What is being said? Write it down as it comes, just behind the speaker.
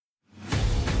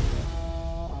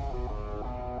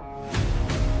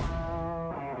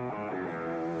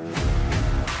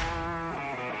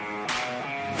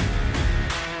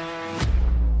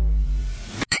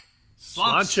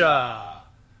Plancha.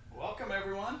 Welcome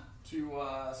everyone to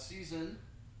season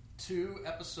 2,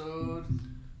 episode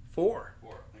 4.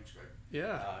 4. Thanks, Greg.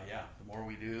 Yeah. The more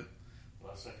we do, the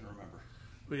less I can remember.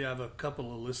 We have a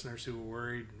couple of listeners who were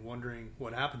worried and wondering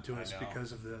what happened to us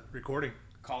because of the recording.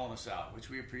 Calling us out, which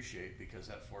we appreciate because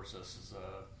that forces us.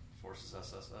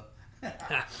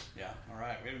 Yeah. All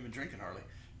right. We haven't been drinking hardly.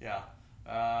 Yeah.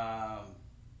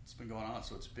 It's been going on.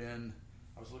 So it's been.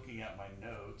 I was looking at my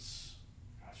notes.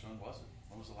 Gosh, when was it?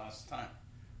 When was the last time?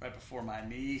 Right before my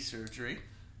knee surgery.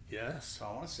 Yes. So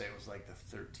I want to say it was like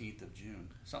the 13th of June,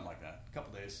 something like that. A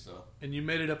couple days. So. And you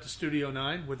made it up to Studio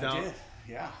 9 without. I did.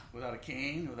 Yeah, without a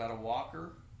cane, without a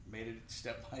walker. Made it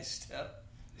step by step.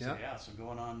 So, so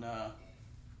going on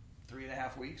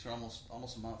 3.5 weeks or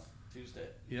almost a month. Tuesday.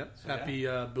 Yep. So, Happy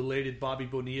belated Bobby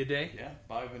Bonilla Day. Yeah,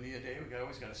 Bobby Bonilla Day. We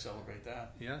always got to celebrate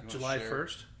that. Yeah, July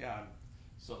 1st. Yeah.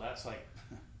 So that's like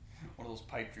one of those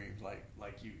pipe dreams. Like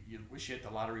you wish you hit the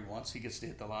lottery once. He gets to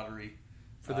hit the lottery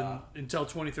for until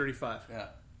 2035. Yeah.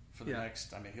 For the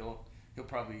next. I mean, he'll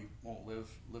probably won't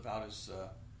live out his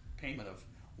payment of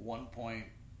 1.19.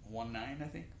 I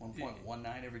think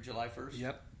 1.19 every July 1st.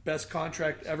 Yep. Best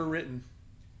contract ever written.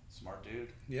 Smart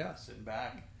dude. Yeah. Sitting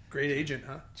back. Great agent,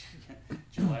 huh?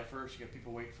 July 1st, you got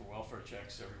people waiting for welfare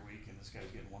checks every week, and this guy's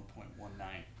getting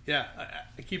 1.19. Yeah,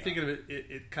 I keep thinking of it.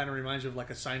 It kind of reminds me of like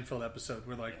a Seinfeld episode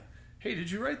where like, hey, did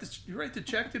you write this? You write the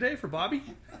check today for Bobby?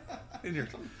 And you're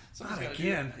not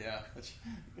again. Yeah, you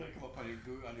got to come up on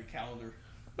your calendar.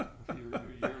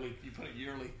 Yearly, you put it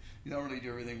yearly. You don't really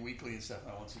do everything weekly and stuff.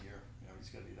 Not once a year. You know, you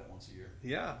just got to do that once a year.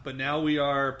 Yeah, but now we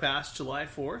are past July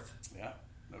 4th. Yeah,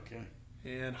 no kidding.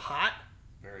 And hot.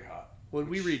 Very hot. When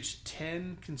we reached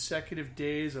 10 consecutive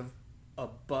days of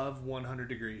above 100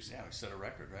 degrees. Yeah, we set a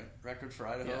record, right? Record for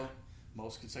Idaho. Yeah.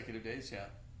 Most consecutive days, yeah.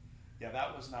 Yeah,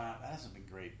 that hasn't been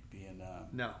great being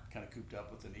kind of cooped up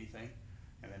with the knee thing.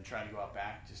 And then trying to go out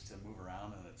back just to move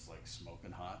around, and it's like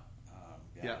smoking hot.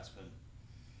 It's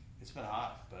been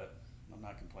hot, but I'm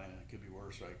not complaining. It could be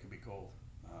worse, right? It could be cold,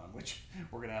 which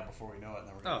we're going to have before we know it. And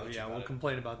then we're going to we'll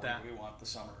complain about that. We want the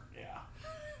summer, yeah.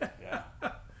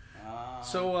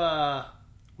 So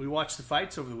we watched the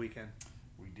fights over the weekend.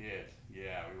 We did,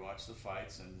 yeah. We watched the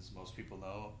fights, and as most people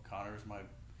know, Connor's my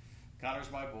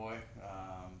boy.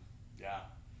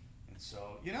 And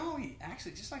so he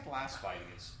actually just like the last fight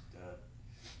against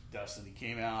Dustin, he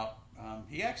came out.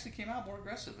 He actually came out more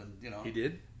aggressive, and he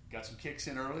did. Got some kicks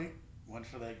in early. Went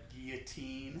for that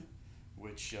guillotine,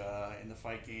 which in the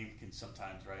fight game can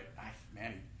sometimes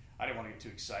I didn't want to get too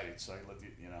excited, so I looked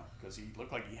at because he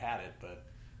looked like he had it, but.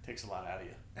 Takes a lot out of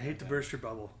you. I hate to burst your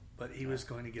bubble, but he was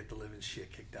going to get the living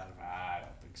shit kicked out of him. I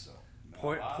don't think so.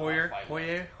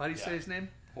 Poirier? How do you say his name?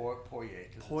 Poirier.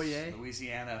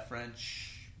 Louisiana,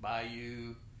 French,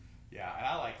 Bayou. Yeah, and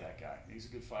I like that guy. He's a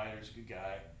good fighter. He's a good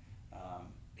guy.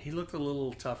 He looked a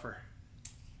little tougher.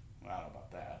 Well, I don't know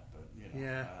about that, but,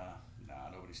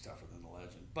 nobody's tougher than the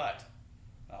legend. But,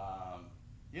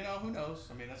 who knows?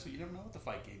 I mean, that's what you never know with the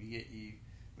fight game.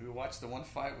 We watched the one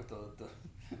fight with the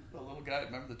little guy.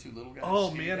 Remember the two little guys? Oh,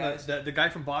 man, the guy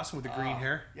from Boston with the green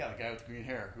hair? Yeah, the guy with the green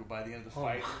hair, who by the end of the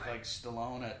fight looked like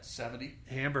Stallone at 70.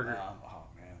 Hamburger.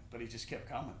 Man. But he just kept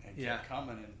coming and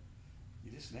and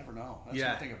you just never know. That's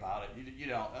one thing about it. You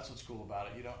don't. That's what's cool about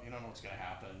it. You don't know what's going to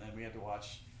happen. And then we had to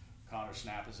watch Connor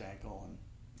snap his ankle, and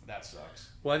that sucks.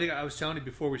 Well, I think I was telling you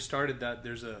before we started that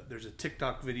there's a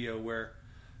TikTok video where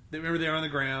they were on the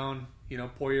ground.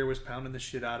 Poirier was pounding the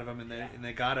shit out of him, and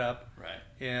they got up. Right.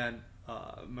 And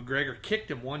McGregor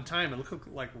kicked him one time. It looked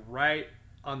like right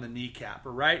on the kneecap,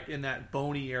 or right in that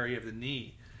bony area of the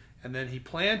knee. And then he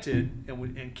planted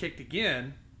and kicked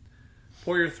again.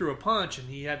 Poirier threw a punch, and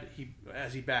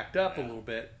as he backed up a little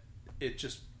bit, it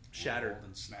just shattered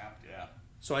and snapped. Yeah.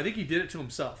 So I think he did it to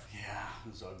himself. Yeah,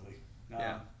 it was ugly.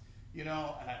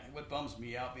 What bums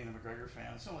me out being a McGregor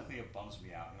fan, it's the only thing that bums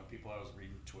me out. People always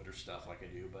reading Twitter stuff like I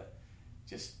do, but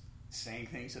just saying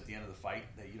things at the end of the fight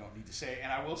that you don't need to say.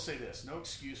 And I will say this, no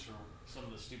excuse for some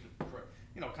of the stupid,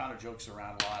 Conor jokes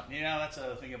around a lot. That's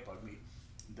a thing that bugged me.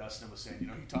 Dustin was saying,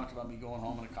 he talked about me going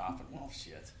home in a coffin. Well,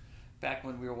 shit. Back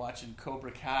when we were watching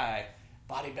Cobra Kai,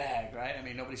 body bag, right? I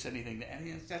mean, nobody said anything.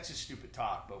 And that's just stupid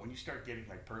talk. But when you start getting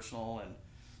personal and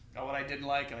what I didn't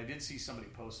like, and I did see somebody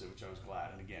post it, which I was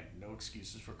glad. And again, no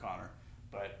excuses for Conor.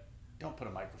 But don't put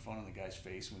a microphone in the guy's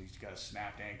face when he's got a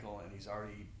snapped ankle and he's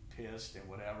already pissed and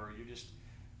whatever.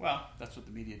 That's what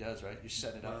the media does, right? You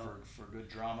set it up for good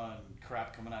drama and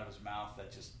crap coming out of his mouth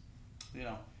that just,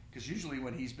 because usually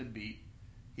when he's been beat,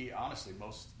 he honestly,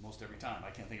 most every time, I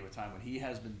can't think of a time when he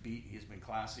has been beat, he has been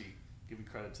classy, giving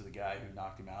credit to the guy who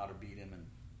knocked him out or beat him. And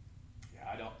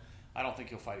I I don't think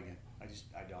he'll fight again.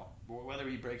 I don't. Whether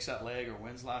he breaks that leg or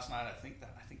wins last night, I think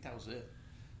that was it.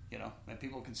 You know, and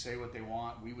people can say what they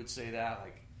want. We would say that,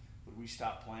 like, would we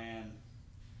stop playing?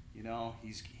 You know,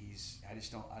 he's.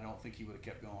 I don't think he would have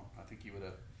kept going. I think he would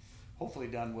have hopefully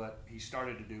done what he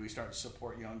started to do. He started to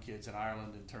support young kids in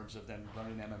Ireland in terms of them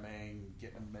learning MMA and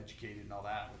getting them educated and all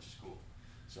that, which is cool.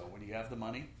 So when you have the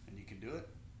money and you can do it,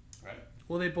 right?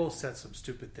 Well, they both said some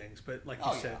stupid things, but like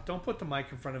you said, don't put the mic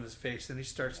in front of his face. Then he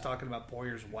starts talking about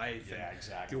Poirier's wife. Yeah, and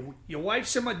exactly. Your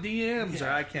wife's in my DMs. Yeah.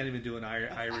 Or I can't even do an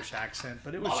Irish accent,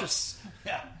 but it was just.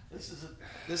 Yeah, this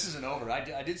isn't over.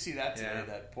 I did see that today.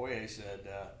 That Poirier said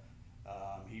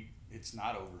it's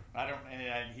not over. I don't.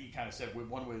 And he kind of said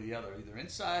one way or the other, either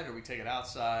inside or we take it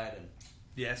outside. And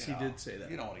yes, he did say that.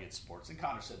 You don't want to get sports. And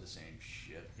Connor said the same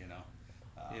shit. You know.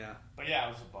 Yeah. But yeah,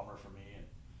 it was a bummer for me. And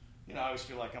you know, I always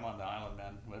feel like I'm on the island,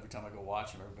 man. Every time I go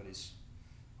watch him, everybody's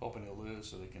hoping he'll lose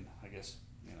so they can, I guess,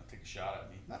 take a shot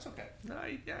at me. That's okay. No,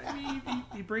 I mean,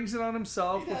 he brings it on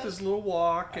himself with his little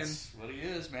walk. That's what he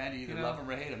is, man. You either love him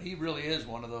or hate him. He really is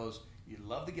one of those, you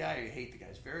love the guy or you hate the guy.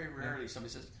 It's very rarely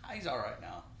somebody says, he's all right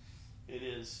now. It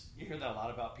is, you hear that a lot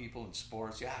about people in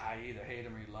sports. Yeah, I either hate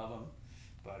him or you love him.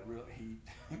 But really, he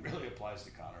really applies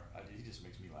to Connor. He just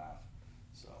makes me laugh.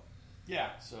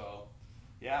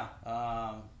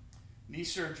 Knee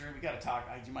surgery, we got to talk.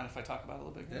 Do you mind if I talk about it a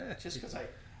little bit? Yeah. Just because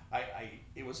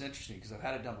it was interesting because I've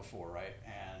had it done before, right?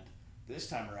 And this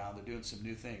time around, they're doing some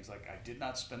new things. Like, I did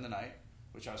not spend the night,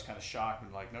 which I was kind of shocked.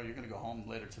 And like, no, you're going to go home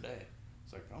later today.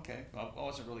 It's like, okay. Well, I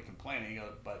wasn't really complaining,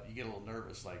 but you get a little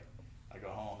nervous. Like, I go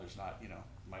home, there's not,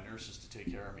 my nurses to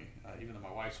take care of me, even though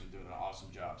my wife's been doing an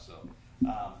awesome job. So,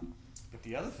 but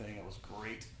the other thing that was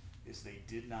great is they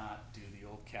did not do the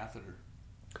old catheter.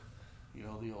 The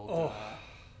old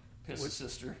piss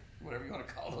sister, whatever you want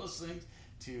to call those things,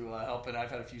 to help. And I've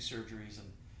had a few surgeries,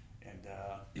 and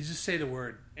you just say the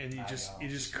word, and you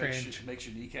just cringe. Makes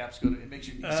your kneecaps go. It makes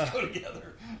your knees go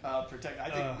together. Protect. I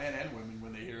think men and women,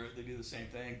 when they hear it, they do the same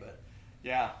thing. But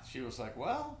yeah, she was like,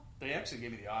 well, they actually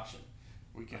gave me the option.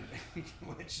 We can,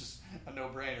 which is a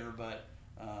no-brainer. But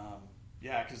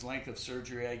because length of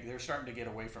surgery, they're starting to get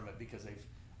away from it because they've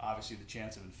obviously the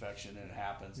chance of infection, and it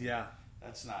happens. Yeah,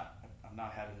 that's not. I'm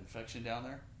not having an infection down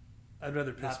there. I'd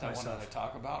rather piss not that myself. one that I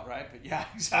talk about, right? But yeah,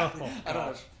 exactly.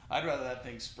 Oh, I'd rather that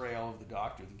thing spray all over the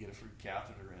doctor than get a free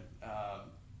catheter in.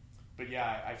 But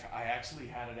yeah, I actually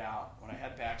had it out when I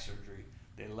had back surgery.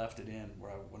 They left it in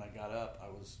where when I got up, I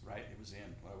was right. It was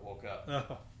in when I woke up.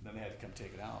 Oh. Then they had to come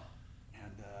take it out,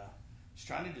 and I was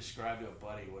trying to describe to a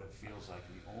buddy what it feels like.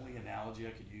 And the only analogy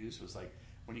I could use was like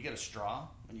when you get a straw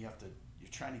and you're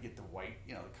trying to get the white,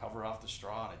 the cover off the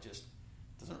straw, and it just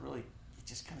doesn't really. It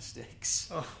just kind of sticks.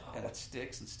 Oh. And it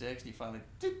sticks and sticks, and you finally.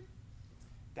 Doop.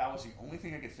 That was the only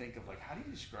thing I could think of. Like, how do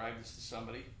you describe this to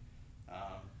somebody?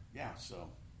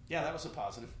 That was a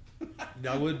positive.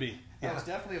 That would be. That was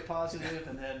definitely a positive,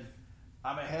 and then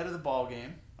I'm ahead of the ball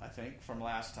game, I think, from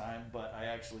last time, but I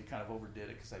actually kind of overdid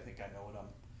it because I think I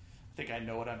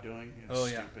know what I'm doing. It's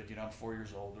stupid. I'm 4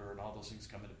 years older, and all those things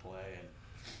come into play.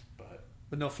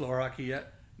 But no floor hockey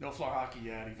yet. No floor hockey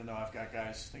yet, even though I've got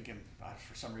guys thinking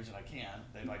for some reason I can.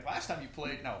 They're like, last time you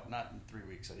played? No, not in 3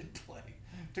 weeks. I didn't play.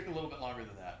 Took a little bit longer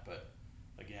than that, but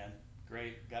again,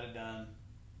 great. Got it done.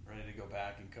 Ready to go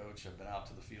back and coach. I've been out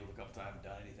to the field a couple times, haven't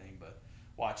done anything, but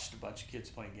watched a bunch of kids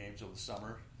playing games over the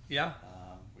summer. Yeah.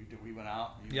 We went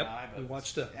out. Yep. We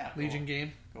watched a Legion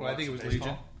game. Well, I think it was baseball.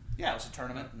 Legion. Yeah, it was a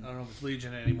tournament. I don't know if it's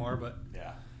Legion anymore, but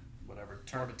yeah, whatever.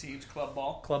 Tournament teams, club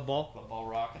ball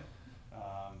rocking.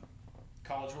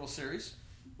 College World Series.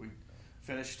 We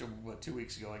finished 2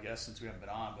 weeks ago, I guess, since we haven't been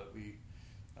on, but we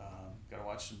got to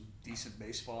watch some decent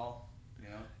baseball.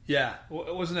 Yeah,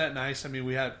 wasn't that nice? I mean,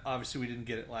 we obviously we didn't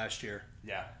get it last year.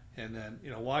 Yeah. And then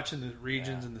watching the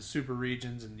regions and the super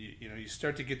regions, and you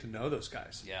start to get to know those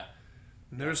guys. Yeah.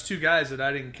 And there's two guys that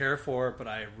I didn't care for, but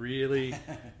I really,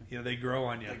 they grow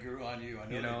on you. They grew on you. I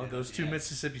know. Those two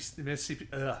Mississippi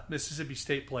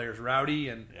State players, Rowdy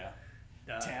and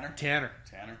Tanner.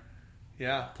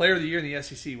 Yeah, Player of the Year in the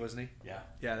SEC, wasn't he?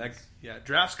 Yeah. Yeah.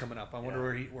 Draft's coming up. I wonder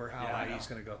how high he's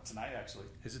going to go. Tonight, actually.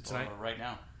 Is it tonight? Right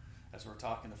now, as we're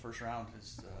talking, the first round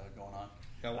is going on.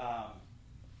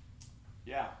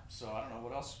 So I don't know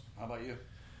what else. How about you?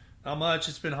 Not much.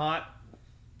 It's been hot.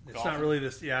 It's Golfing? not really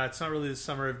this. Yeah, it's not really the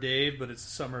summer of Dave, but it's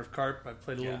the summer of Carp. I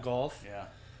played a little golf. Yeah.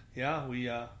 Yeah,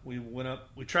 we went up.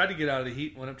 We tried to get out of the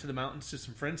heat. Went up to the mountains to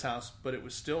some friend's house, but it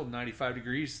was still 95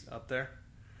 degrees up there.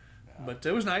 Yeah. But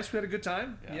it was nice. We had a good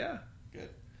time. Yeah. Good.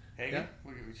 Hagen,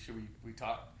 should we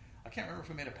talk? I can't remember if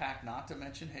we made a pact not to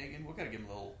mention Hagen. We've got to give him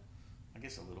a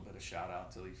little bit of shout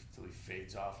out till he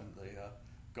fades off into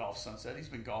Golf Sunset. He's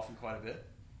been golfing quite a bit.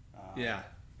 Yeah.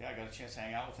 Yeah, I got a chance to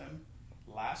hang out with him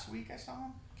last week. I saw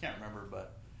him. Can't remember,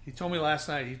 but He told me last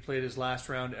night he played his last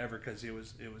round ever because it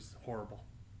was horrible.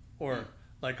 Or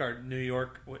like our New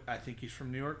York, I think he's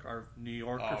from New York. Our New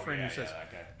Yorker friend who says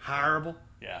that guy. horrible,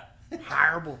 Yeah,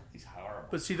 horrible. he's horrible.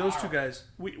 But see, those two guys,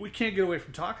 we can't get away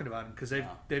from talking about them because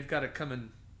they've got to come and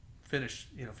finish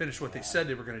what they said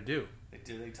they were going to do. They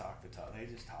do. They talk the talk. They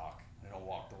just talk. They don't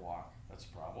walk the walk. That's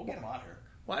the problem. We'll get him on here.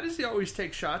 Why does he always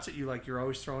take shots at you like you're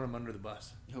always throwing him under the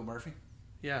bus? Who, Murphy?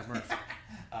 Yeah, Murph.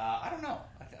 I don't know.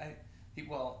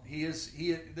 He is.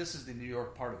 This is the New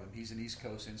York part of him. He's an East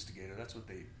Coast instigator. That's what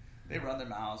they run their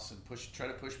mouths and try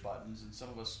to push buttons. And some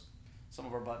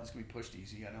of our buttons can be pushed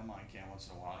easy. I know mine can once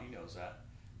in a while. He knows that.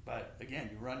 But again,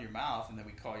 you run your mouth and then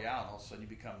we call you out, and all of a sudden you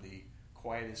become the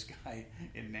quietest guy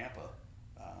in Nampa.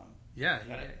 Yeah.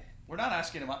 We're not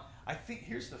asking him. I think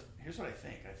here's what I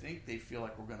think. I think they feel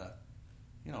like we're gonna,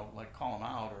 like call him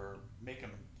out or make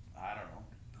him. I don't know.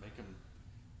 Make him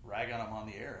rag on him on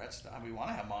the air. We want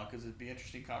to have him on because it'd be an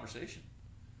interesting conversation.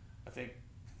 I think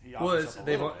he offers up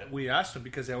a little bit. We asked them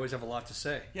because they always have a lot to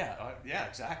say. Yeah,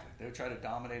 exactly. They would try to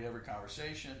dominate every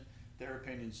conversation. Their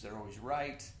opinions, they're always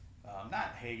right.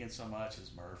 Not Hagen so much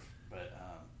as Murph, but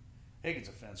Hagen's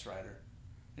a fence rider.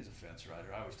 He's a fence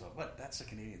rider. I always thought, but that's a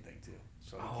Canadian thing too.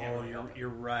 So you're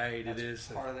right. That's it is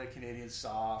part of the Canadian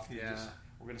soft. Yeah,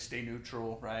 we're going to stay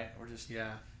neutral, right? We're just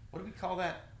What do we call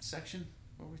that section?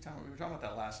 What were we talking about? We were talking about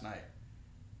that last night.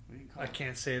 I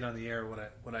can't say it on the air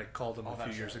what I called them a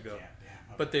few years ago. Okay.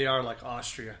 But they are like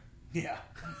Austria. Yeah,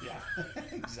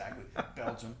 exactly.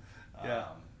 Belgium. Yeah.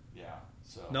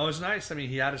 So no, it was nice. I mean,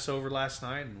 he had us over last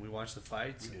night, and we watched the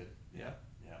fights. We did. Yeah,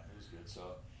 it was good.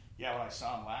 So when I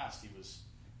saw him last, he was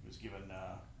giving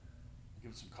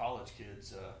some college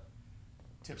kids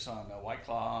tips on White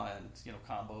Claw and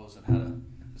combos and how to.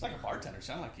 It was like a bartender. It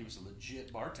sounded like he was a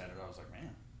legit bartender. I was like,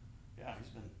 man, yeah, he's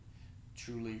been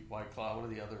truly White Claw. What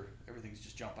are the other? Everything's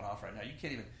just jumping off right now. You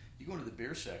can't even. You go into the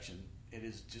beer section. It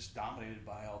is just dominated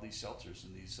by all these seltzers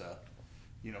and these,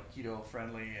 keto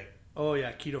friendly. Oh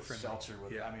yeah, keto friendly seltzer.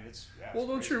 I mean, it's well.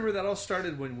 Don't you remember that all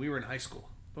started when we were in high school?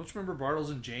 Don't you remember Bartles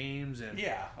and James and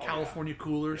California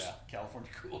Coolers? Yeah, California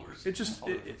Coolers. It just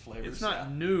flavors. It's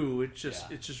not new. It's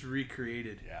just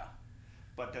recreated. Yeah,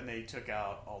 but then they took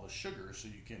out all the sugar, so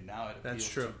you can now it appeals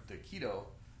to the keto,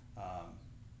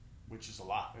 which is a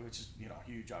lot, which is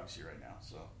huge obviously right now.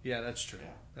 So yeah, that's true.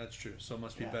 That's true. So it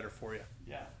must be better for you.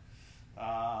 Yeah.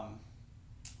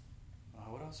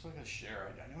 What else do I got to share?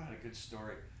 I know I had a good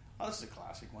story. Oh, this is a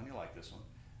classic one. You like this one.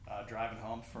 Driving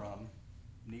home from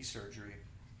knee surgery.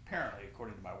 Apparently,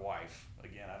 according to my wife,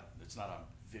 again, it's not on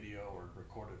video or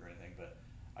recorded or anything, but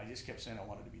I just kept saying I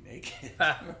wanted to be naked.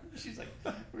 She's like,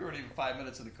 we weren't even 5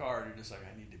 minutes in the car, and you're just like,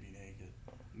 I need to be naked.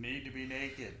 Need to be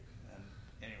naked. And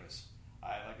anyways,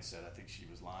 like I said, I think she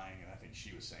was lying, and I think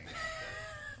she was saying that.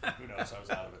 But who knows? I was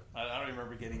out of it. I don't even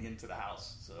remember getting into the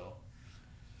house, so...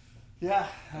 Yeah,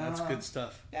 that's good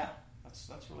stuff. Yeah, that's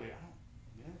really.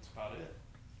 That's about it.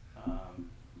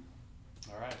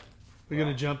 All right, we're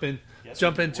gonna jump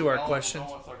into our questions. We're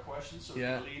going with our questions, so we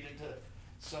can lead into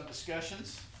some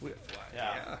discussions.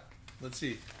 Yeah. Let's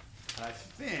see. I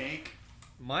think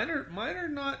mine are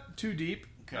not too deep.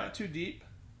 Okay. Not too deep.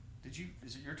 Is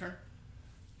it your turn?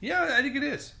 Yeah, I think it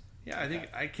is. Yeah,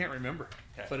 I can't remember,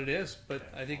 but it is.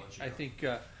 But I think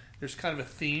there's kind of a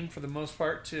theme for the most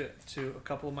part to a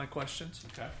couple of my questions.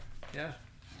 Okay. Yeah. All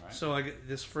right. So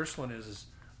this first one is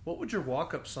what would your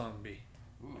walk-up song be?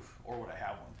 Oof, or would I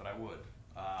have one? But I would.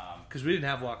 Because we didn't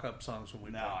have walk-up songs when we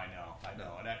played. I know.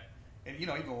 And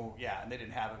even and they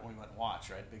didn't have it when we went and watched,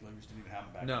 right? Big Leaguers didn't even have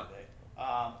them back in the day.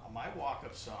 My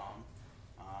walk-up song,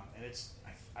 and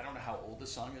I don't know how old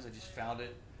this song is. I just found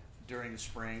it during the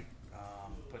spring,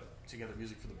 put together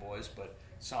music for the boys, but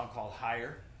a song called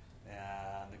Higher.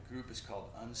 And the group is called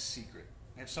Unsecret.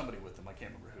 I have somebody with them. I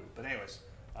can't remember who. But anyways,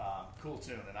 cool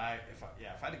tune. And if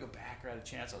I had to go back or had a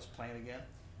chance, I was playing again.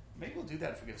 Maybe we'll do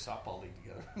that if we get a softball league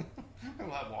together. Maybe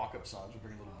we'll have walk-up songs. We'll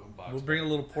bring a little boombox. We'll bring a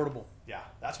little portable. Yeah,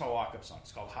 that's my walk-up song.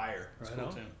 It's called Higher. It's a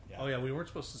cool tune. Yeah. Oh, yeah, we weren't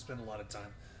supposed to spend a lot of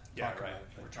time talking about it.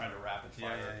 We're trying to rapid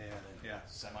fire. Yeah.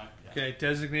 Semi. Yeah. Okay,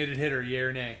 designated hitter, yay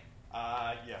or nay?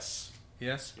 Yes.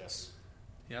 Yes? Yes.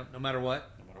 Yep, no matter what?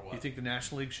 No matter what. You think the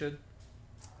National League should?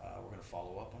 We're going to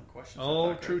follow up on questions.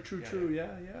 Oh, true. Yeah.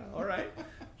 All right.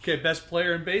 Okay, best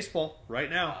player in baseball right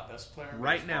now. Best player in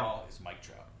baseball is Mike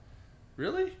Trout.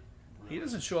 Really? He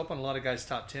doesn't show up on a lot of guys'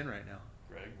 top 10 right now.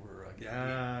 Greg, we're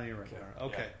you're right.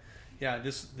 Okay. Yeah,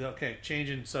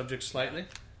 changing subject slightly.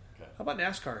 Okay. How about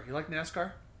NASCAR? You like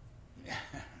NASCAR?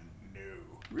 No.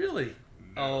 Really?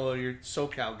 No. Oh, you're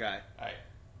SoCal guy.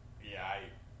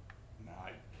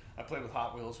 I played with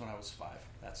Hot Wheels when I was 5.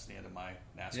 That's the end of my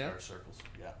NASCAR Yeah. circles.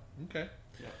 Yeah. Okay.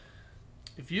 Yeah.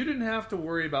 If you didn't have to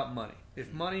worry about money,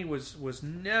 if money was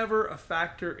never a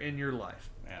factor in your life,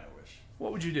 Man, I wish.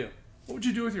 what would you do? What would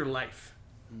you do with your life?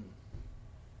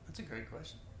 That's a great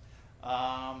question.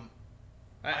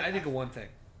 I think of one thing.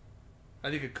 I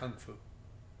think of Kung Fu.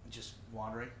 Just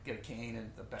wandering, get a cane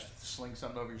and sling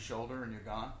something over your shoulder, and you're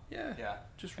gone. Yeah. Yeah.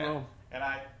 Just roam. And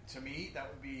to me, that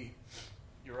would be.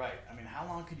 You're right. I mean, how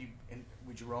long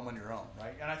would you roam on your own,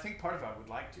 right? And I think part of it I would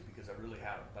like to because I really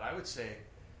haven't. But I would say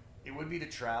it would be to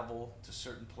travel to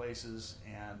certain places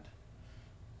and,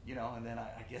 and then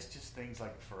I guess just things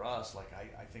like for us, like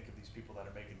I think of these people that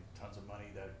are making tons of money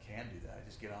that can do that.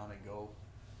 Just get on and go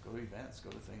to events,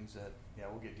 go to things that,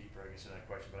 we'll get deeper, I guess, in that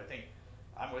question. But I think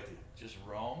I'm with you. Just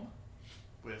roam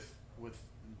with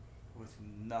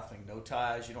nothing, no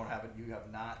ties. You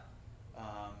have not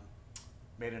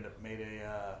made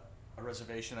a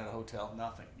reservation at a hotel.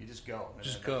 Nothing. You just go. And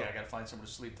Just then, go. Okay, I got to find somewhere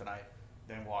to sleep tonight.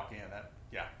 Then walk in.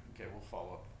 Okay, we'll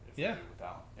follow up. If we Yeah. do with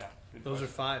that one. Yeah. Good Those are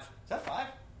question. 5. Is that 5?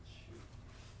 Shoot,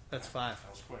 That's 5.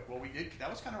 that was quick. Well, that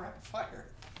was kind of rapid fire.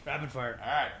 Rapid fire. All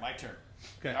right, my turn.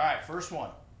 Okay. All right, first one.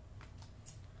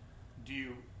 Do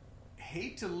you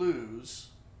hate to lose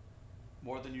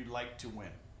more than you'd like to win?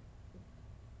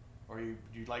 Or do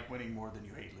you like winning more than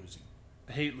you hate losing?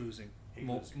 I hate losing. Hate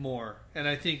losing. More. And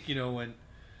I think, when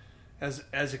as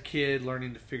a kid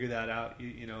learning to figure that out,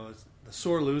 as the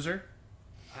sore loser,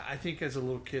 I think as a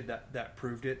little kid that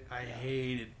proved it. I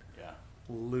hated Yeah.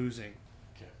 losing.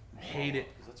 Okay. Hate it.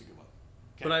 'Cause that's a good one.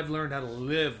 Okay. But I've learned how to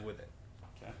live with it.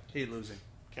 Okay. Hate losing.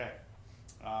 Okay.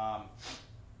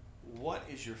 What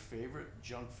is your favorite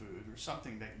junk food or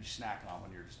something that you snack on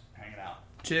when you're just hanging out?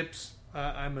 Chips.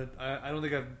 I don't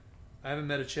think I haven't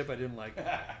met a chip I didn't like.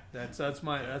 That's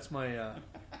my That's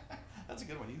a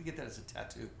good one. You can get that as a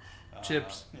tattoo.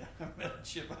 Chips. Yeah.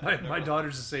 Chip. my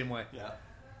daughter's the same way. Yeah.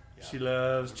 She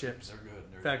loves chips. They're good.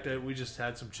 In fact, we just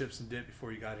had some chips and dip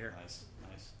before you got here. Nice.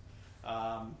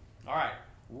 All right.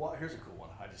 Here's a cool one.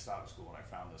 I just thought it was cool when I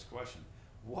found this question.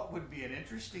 What would be an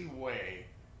interesting way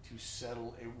to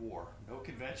settle a war? No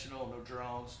conventional, no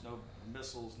drones, no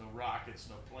missiles, no rockets,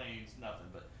 no planes, nothing.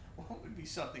 But what would be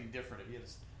something different if you had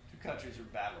two countries are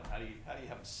battling? How do you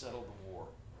have them settle the war?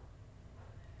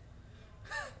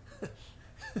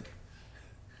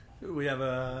 We have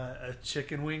a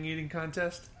chicken wing eating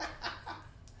contest.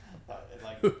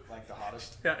 Like the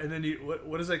hottest. Yeah, and then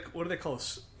what do they call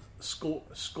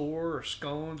score or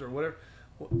scones or whatever?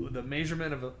 The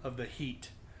measurement of the heat.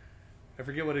 I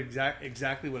forget what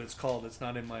exactly what it's called. It's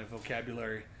not in my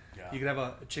vocabulary. Yeah. You could have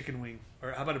a chicken wing,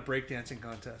 or how about a breakdancing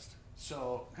contest?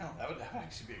 So that would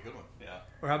actually be a good one. Yeah.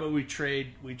 Or how about we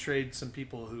trade some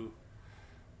people who,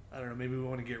 I don't know, maybe we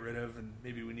want to get rid of, and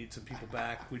maybe we need some people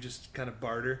back. We just kind of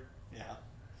barter. Yeah.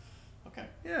 Okay.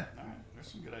 Yeah. All right. There's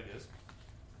some good ideas.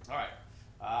 All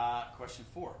right. Question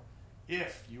 4.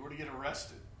 If you were to get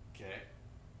arrested, okay,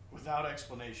 without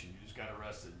explanation, you just got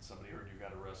arrested and somebody heard you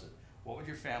got arrested, what would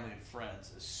your family and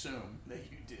friends assume that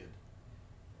you did?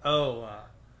 Oh,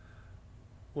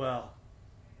 well,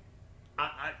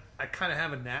 I kind of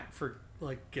have a knack for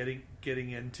like getting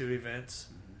into events,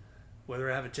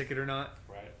 whether I have a ticket or not.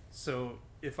 Right. So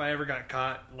if I ever got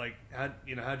caught, like how'd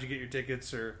you get your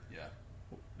tickets, or Yeah.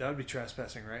 that would be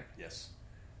trespassing, right? Yes.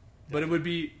 But it would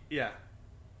be it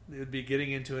would be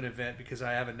getting into an event because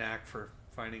I have a knack for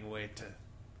finding a way to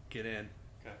get in.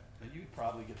 Okay. And you'd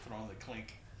probably get thrown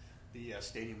the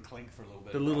stadium clink for a little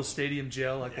bit. The little probably. stadium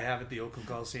jail like they Yeah. have at the Oakland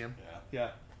Coliseum. Yeah.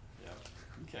 Yeah. Yeah.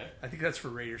 Okay. I think that's for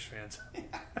Raiders fans.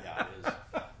 Yeah, it is.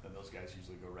 And those guys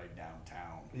usually go right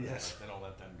downtown. Yes. They don't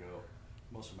let them go.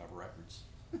 Most of them have records.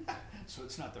 So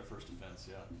it's not their first offense,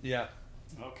 yeah. Yeah.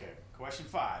 Okay. Question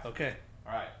 5. Okay.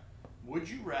 All right. Would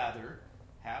you rather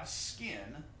have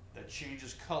skin that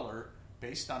changes color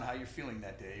based on how you're feeling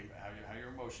that day, how your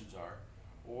emotions are,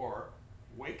 or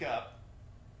wake up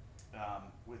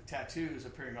with tattoos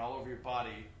appearing all over your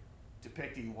body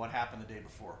depicting what happened the day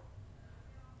before?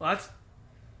 Well, that's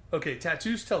okay.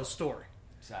 Tattoos tell a story.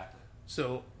 Exactly.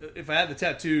 So if I had the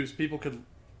tattoos, people could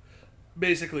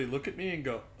basically look at me and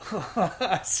go,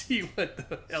 "I see what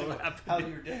the hell happened." How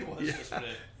your day was Yeah.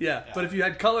 yesterday. Yeah. But if you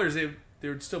had colors, there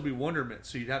would still be wonderment.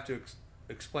 So you'd have to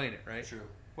explain it, right? True.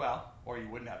 Well, or you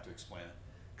wouldn't have to explain it.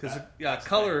 Because That's the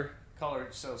color. thing. Color.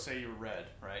 So say you're red,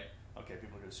 right? Okay,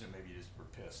 people are going to assume maybe you just were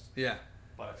pissed. Yeah.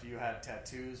 But if you had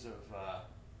tattoos of,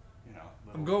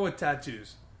 I'm going with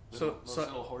tattoos. those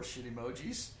little horse shit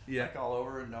emojis, Yeah. like all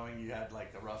over, and knowing you had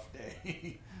like a rough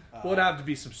day. Well, it'd have to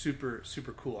be some super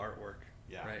super cool artwork.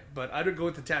 Yeah. Right. But I'd go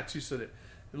with the tattoo so that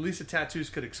At least the tattoos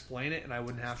could explain it, and I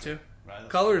wouldn't have to. Right.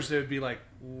 Colors, they would be like,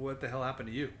 what the hell happened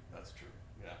to you? That's true.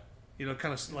 Yeah. You know,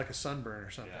 kind of like a sunburn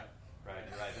or something. Yeah. Right.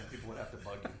 You're right. Then people would have to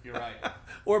bug you. You're right.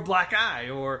 Or black eye,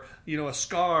 or, you know, a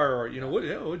scar, or, you know,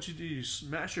 what'd you do? You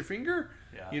smash your finger?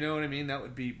 Yeah. You know what I mean? That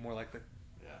would be more like the...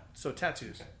 Yeah. So,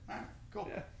 tattoos. Okay. All right. Cool.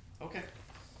 Yeah. Okay.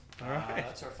 All right.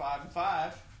 That's our 5 and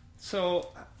 5.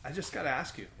 So, I just got to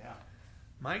ask you. Yeah.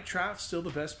 Mike Trout still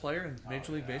the best player in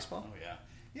Major League yeah. Baseball? Oh, yeah.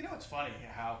 You know, it's funny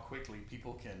how quickly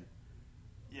people can...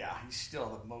 Yeah, he's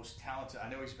still the most talented. I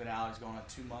know he's been out. He's going on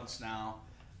 2 months now.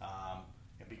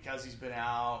 And because he's been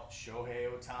out, Shohei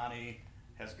Ohtani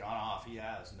has gone off. He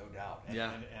has, no doubt. And,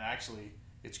 Yeah. and actually,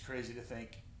 it's crazy to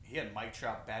think he had Mike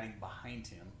Trout batting behind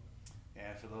him.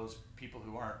 And for those people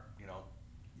who aren't, you know,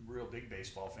 real big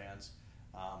baseball fans,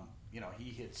 you know,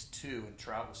 he hits 2 and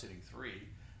Trout was hitting 3,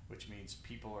 which means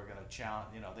people are going to challenge,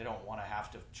 you know, they don't want to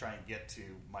have to try and get to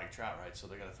Mike Trout, right? So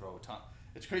they're going to throw a ton.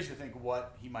 It's crazy to think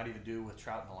what he might even do with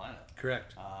Trout in the lineup.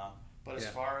 Correct. But as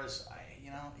far as, you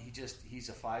know, he's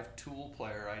a 5-tool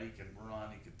player, right? He can run,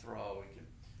 he can throw, he can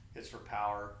hits for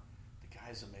power. The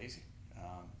guy's amazing.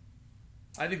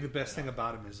 I think the best thing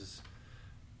about him is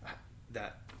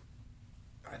that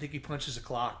I think he punches a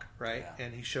clock, right? Yeah.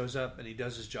 And he shows up and he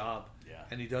does his job, Yeah.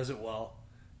 and he does it well.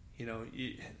 You know,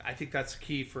 I think that's the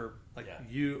key for like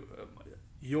Yeah.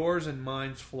 yours and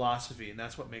mine's philosophy, and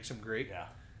that's what makes him great. Yeah,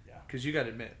 yeah. Because you got to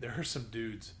admit, there are some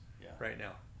dudes right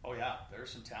now. Oh yeah,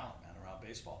 there's some talent, man, around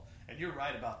baseball, and you're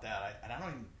right about that. I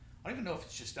don't even know if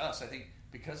it's just us. I think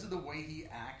because of the way he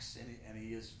acts, and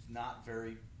he is not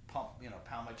very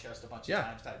pound my chest a bunch of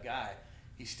times type guy,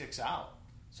 he sticks out.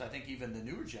 So I think even the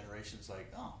newer generation's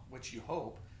like, oh, which you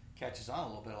hope catches on a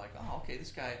little bit, like, oh, okay,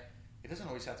 this guy. It doesn't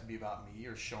always have to be about me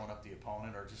or showing up the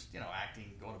opponent or just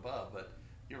acting, going above. But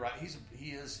you're right. He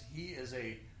is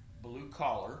a blue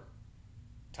collar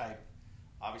type.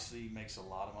 Obviously, he makes a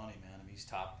lot of money, man. I mean, he's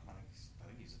top. I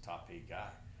think he's a top paid guy.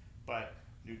 But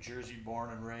New Jersey born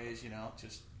and raised,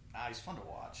 just he's fun to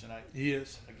watch. And He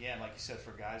is. Again, like you said,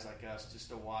 for guys like us, just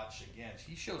to watch again,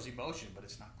 he shows emotion, but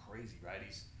it's not crazy, right?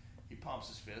 He pumps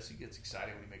his fist. He gets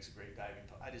excited when he makes a great diving.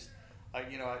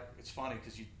 It's funny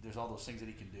because there's all those things that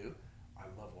he can do. I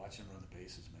love watching him run the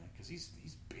bases, man, because he's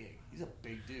big. He's a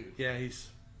big dude. Yeah, he's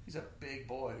a big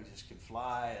boy who just can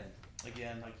fly. And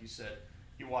again, like you said,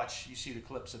 you see the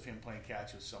clips of him playing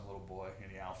catch with some little boy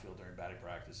in the outfield during batting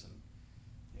practice, and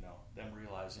them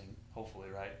realizing, hopefully,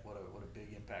 right, what a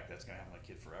big impact that's going to have on a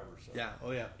kid forever. So yeah,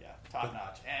 top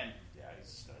notch, and he's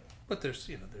a stud. But there's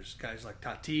guys like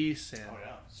Tatis and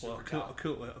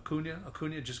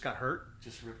Acuna just got hurt.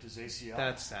 Just ripped his ACL.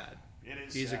 That's sad. It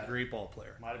is. He's sad. a great ball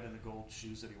player. Might have been the gold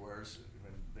shoes that he wears.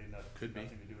 Could be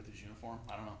nothing to do with his uniform.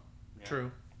 I don't know. Yeah.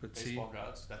 True, but baseball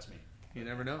gods. That's me. You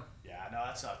never know. Yeah, no,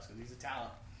 that sucks because he's a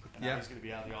talent. And now he's going to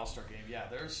be out of the All-Star game. Yeah,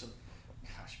 there's some.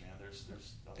 Gosh, man, there's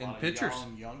a lot pitchers.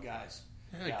 of young guys.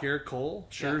 Yeah, Garrett Cole,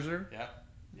 Scherzer. Yeah.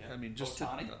 I mean, just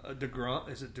Ohtani.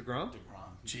 DeGrom. Is it DeGrom?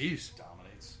 DeGrom. Jeez.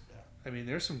 Dominates. Yeah. I mean,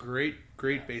 there's some great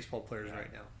baseball players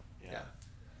right now. Yeah.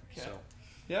 Okay. So,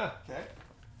 yeah. Okay.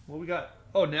 What we got?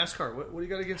 Oh, NASCAR. What do you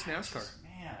got against NASCAR?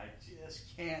 I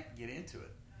just can't get into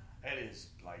it. It is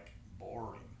like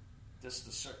boring.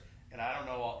 And I don't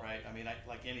know, right? I mean,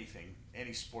 like anything,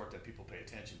 any sport that people pay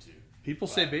attention to. People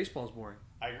say baseball is boring.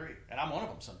 I agree, and I'm one of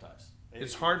them sometimes.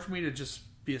 It's hard for me to just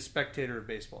be a spectator of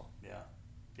baseball.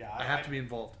 Yeah. I have to be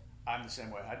involved. I'm the same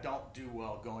way. I don't do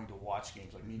well going to watch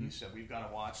games. Like me and you said, we've got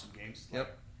to watch some games.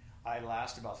 Yep. I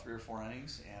last about 3 or 4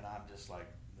 innings, and I'm just like,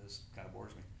 this kind of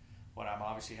bores me. But I'm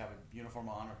obviously have a uniform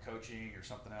on or coaching or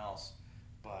something else.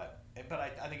 But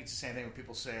I think it's the same thing when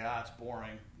people say, it's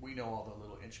boring. We know all the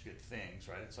little intricate things,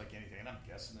 right? It's like anything. And I'm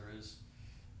guessing there is.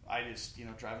 I just,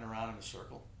 driving around in a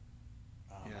circle,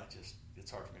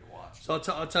 it's hard for me to watch. So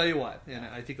I'll tell you what, and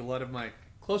I think a lot of my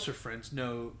closer friends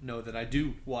know that I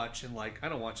do watch, and I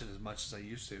don't watch it as much as I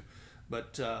used to.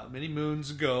 But many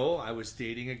moons ago, I was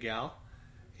dating a gal,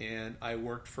 and I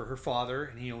worked for her father,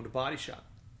 and he owned a body shop.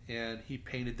 And he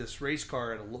painted this race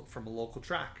car from a local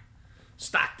track.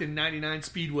 Stockton 99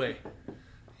 Speedway.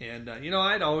 And,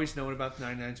 I'd always known about the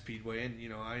 99 Speedway,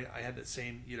 and, I had that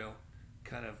same,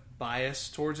 kind of bias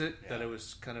towards it, that it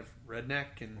was kind of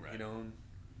redneck and,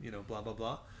 blah, blah,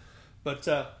 blah. But,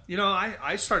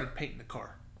 I started painting the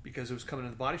car because it was coming to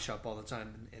the body shop all the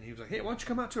time. And he was like, hey, why don't you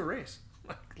come out to a race?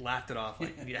 I laughed it off.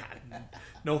 Like, yeah,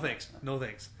 no thanks.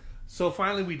 So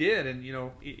finally we did. And,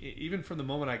 even from the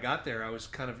moment I got there, I was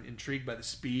kind of intrigued by the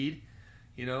speed.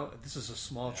 This is a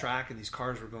small track and these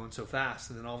cars were going so fast.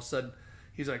 And then all of a sudden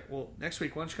he's like, well, next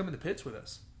week, why don't you come in the pits with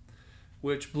us?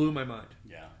 Which blew my mind.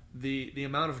 Yeah. The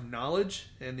amount of knowledge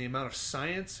and the amount of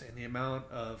science and the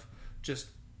amount of just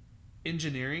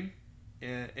engineering,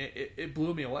 and it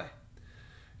blew me away.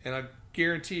 And I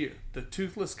guarantee you, the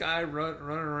toothless guy running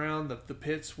around the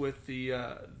pits with the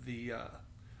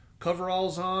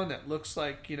coveralls on that looks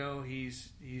like he's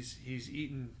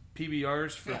eating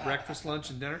PBRs for breakfast, lunch,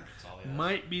 and dinner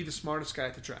might be the smartest guy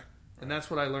at the track. And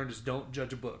that's what I learned is don't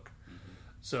judge a book.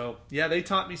 So yeah, they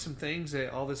taught me some things.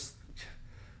 All this,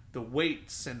 the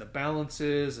weights and the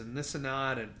balances and this and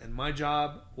that, and my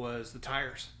job was the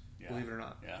tires. Believe it or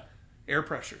not, air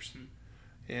pressures,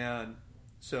 and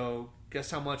so guess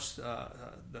how much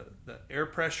the air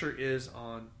pressure is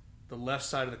on the left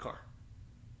side of the car.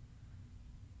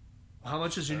 How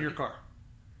much is 30? In your car?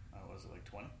 Was it like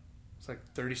 20? It's like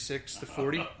 36 to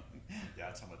 40. Yeah,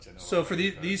 that's how much I know. So for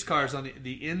these cars, on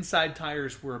the inside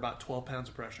tires were about 12 pounds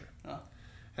of pressure,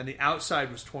 and the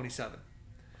outside was 27.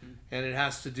 And it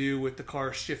has to do with the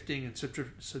car shifting and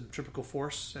centrifugal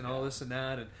force and all this and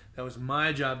that. And that was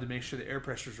my job to make sure the air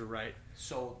pressures were right.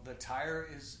 So the tire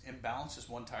is imbalanced? Just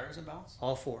one tire is imbalanced?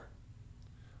 All four.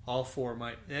 All four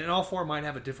might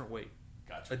have a different weight.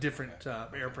 Gotcha. A different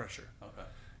air pressure.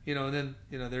 Okay. And then,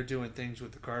 they're doing things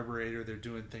with the carburetor. They're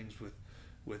doing things with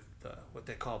what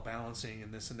they call balancing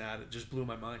and this and that. It just blew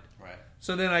my mind. Right.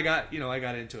 So then I got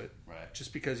into it. Right.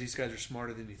 Just because these guys are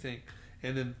smarter than you think.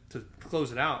 And then to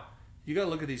close it out, you got to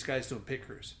look at these guys doing pit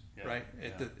crews, right?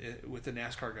 With the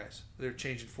NASCAR guys, they're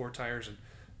changing 4 tires and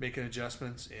making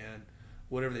adjustments and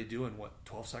whatever they do in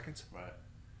 12 seconds, right?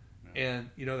 Yeah. And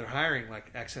they're hiring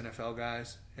like ex NFL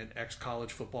guys and ex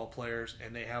college football players,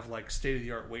 and they have like state of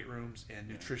the art weight rooms and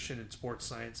nutrition and sports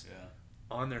science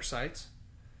on their sites.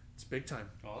 It's big time.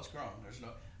 Well, it's grown.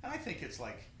 And I think it's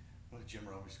like what did Jim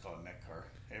Rome used to call a neck car?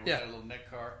 Hey, we got a little neck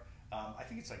car. I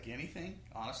think it's like anything,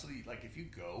 honestly. Like if you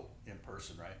go in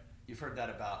person, right? You've heard that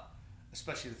about,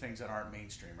 especially the things that aren't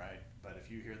mainstream, right? But if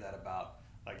you hear that about,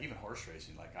 like even horse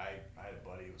racing, like I had a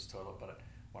buddy who was total, but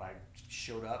when I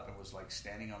showed up and was like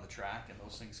standing on the track and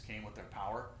those things came with their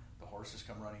power, the horses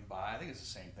come running by. I think it's the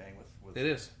same thing with it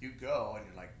is. You go and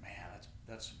you're like, man,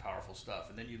 that's some powerful stuff,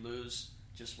 and then you lose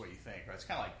just what you think, right? It's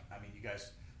kind of like, I mean,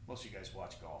 most of you guys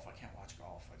watch golf. I can't watch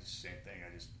golf. Same thing.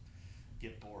 I just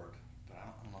get bored. But I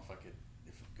don't know if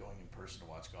going in person to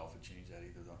watch golf would change that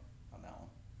either, though, on that one.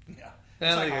 Yeah.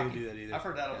 I don't think I can do that either. I've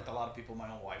heard that with a lot of people.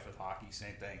 My own wife with hockey,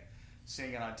 same thing.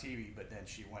 Seeing it on TV, but then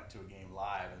she went to a game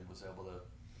live and was able to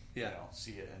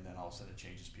see it, and then all of a sudden it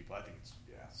changes people. I think it's,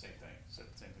 same thing. Same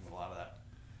thing with a lot of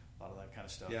that kind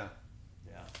of stuff. Yeah.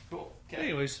 Yeah. Cool. Okay.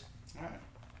 Anyways. All right.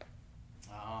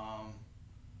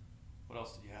 What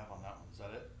else did you have on that one? Is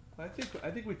that it?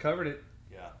 I think we covered it.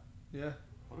 Yeah. Yeah.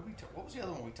 What was the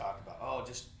other one we talked about? Oh,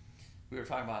 just we were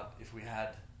talking about if we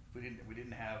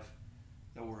didn't have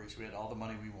no worries. We had all the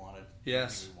money we wanted.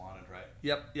 Yes. We wanted, right?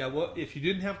 Yep. Yeah. Well, if you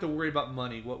didn't have to worry about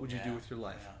money, what would you do with your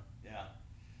life? Yeah.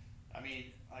 I mean,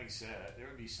 like I said, there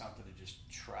would be something to just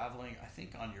traveling. I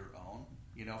think on your own,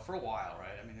 for a while,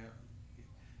 right? I mean,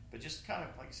 but just kind of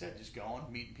like I said, just going,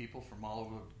 meeting people from all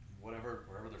over,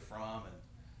 wherever they're from, and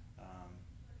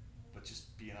but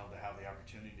just being able to have the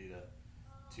opportunity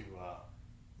to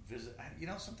visit.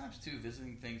 Sometimes too,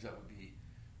 visiting things that would be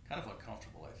kind of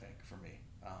uncomfortable. I think for me.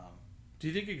 Do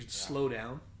you think it could slow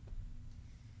down?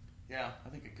 Yeah, I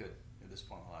think it could at this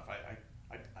point in my life.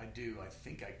 I do. I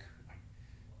think I could.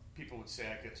 People would say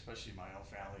I could, especially my own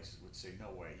families would say, "No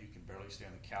way, you can barely stay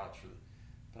on the couch for."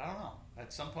 But I don't know.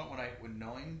 At some point, when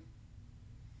knowing,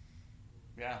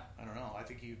 I don't know. I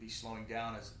think you'd be slowing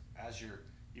down as you're,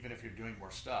 even if you're doing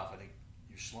more stuff. I think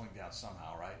you're slowing down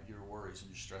somehow, right? Your worries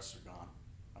and your stress are gone.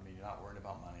 I mean, you're not worrying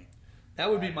about money. That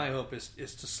would be my hope is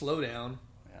to slow down.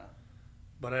 Yeah.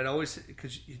 But I'd always,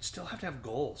 because you'd still have to have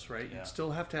goals, right? Yeah. You'd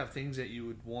still have to have things that you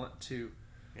would want to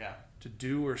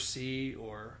do or see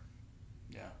or.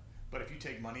 Yeah. But if you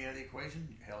take money out of the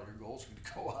equation, hell, your goals are going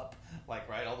to go up. Like,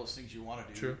 right, all those things you want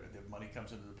to do, True. The money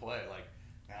comes into the play. Like,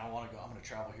 man, I want to go, I'm going to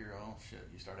travel here. Oh, shit.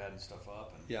 You start adding stuff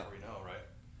up, and before you know, right?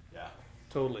 Yeah.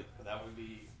 Totally. But that would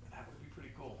be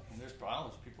pretty cool. And there's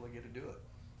probably people that get to do it.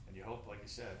 And you hope, like you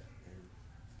said,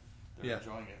 they're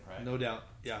enjoying it, right? No doubt.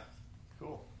 Yeah.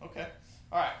 Cool. Okay.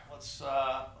 All right. Let's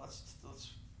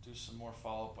do some more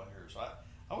follow-up on yours. I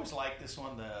always like this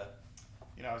one.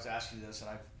 I was asking you this, and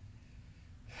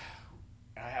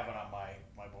I have it on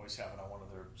my boys have it on one of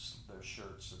their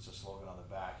shirts. It's a slogan on the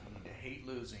back. You need to hate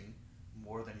losing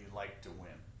more than you like to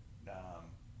win.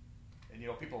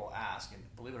 And people will ask, and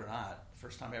believe it or not, the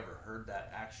first time I ever heard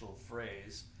that actual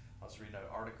phrase, I was reading an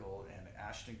article, and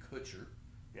Ashton Kutcher,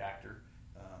 the actor,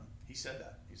 he said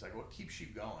that. He's like, what keeps you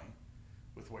going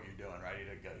with what you're doing, right?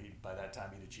 By that time,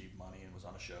 he'd achieved money and was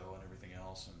on a show and everything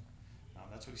else, and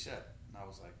that's what he said. And I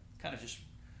was like, kind of just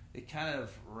it kind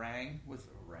of rang with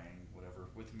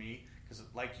me because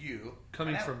like you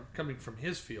coming from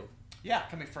his field. Yeah,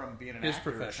 coming from being an his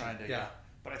actor, profession. trying to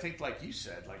But I think like you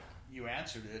said, like you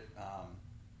answered it.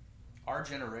 Our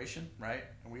generation, right?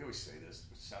 And we always say this.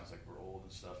 It sounds like we're old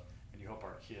and stuff, and you hope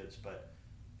our kids, but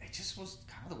it just was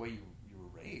kind of the way you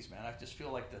were raised, man. I just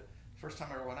feel like the first time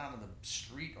I ever went out on the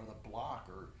street or the block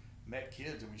or met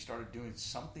kids and we started doing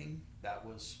something that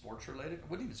was sports related. It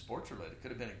wasn't even sports related. It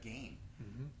could have been a game.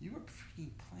 Mm-hmm. You were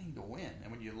freaking playing to win,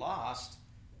 and when you lost,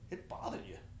 it bothered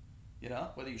you. You know,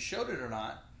 whether you showed it or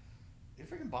not, it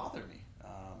freaking bothered me.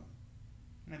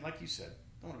 I mean, like you said,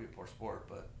 don't want to be a poor sport,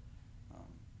 but.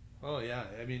 Oh yeah,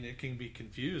 I mean it can be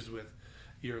confused with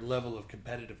your level of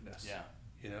competitiveness. Yeah,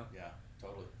 you know. Yeah,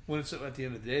 totally. When it's at the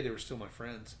end of the day, they were still my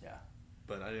friends. Yeah,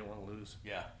 but I didn't want to lose.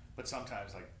 Yeah, but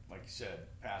sometimes, like you said,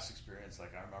 past experience.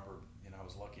 Like I remember, I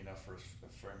was lucky enough for a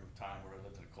frame of time where I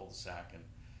lived in a cul-de-sac, and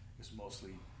it was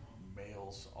mostly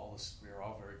males. We were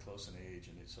all very close in age,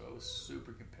 and so it was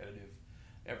super competitive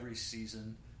every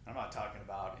season. I'm not talking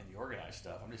about in the organized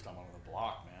stuff. I'm just talking about on the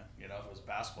block, man. If it was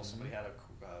basketball, somebody had a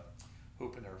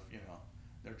hoop in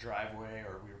their driveway,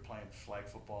 or we were playing flag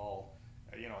football,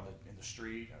 in the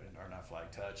street, or not flag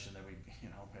touch, and then we,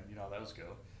 and how those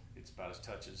go. It's about as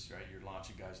touches, right? You're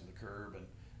launching guys in the curb, and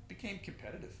it became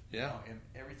competitive. In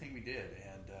everything we did,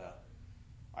 and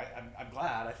I'm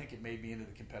glad. I think it made me into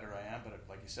the competitor I am. But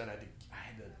like you said, I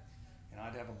had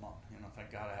to have a mom.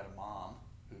 Thank God I had a mom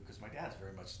because my dad's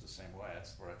very much the same way.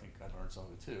 That's where I think I learned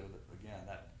something too.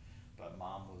 But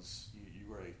mom was you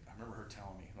really. I remember her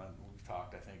telling me when we've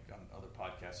talked, I think on other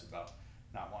podcasts about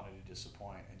not wanting to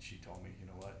disappoint, and she told me, you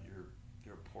know what,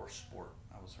 you're a poor sport.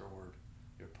 That was her word.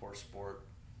 You're a poor sport,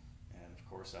 and of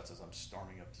course that's as I'm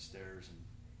storming up the stairs and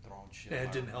throwing shit.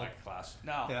 It didn't help. Class.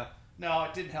 No,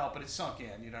 it didn't help, but it sunk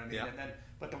in. You know what I mean? Yeah. And then,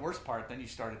 but the worst part, then you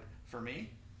started. For me,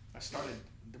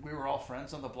 we were all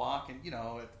friends on the block, and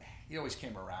he always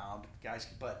came around, guys,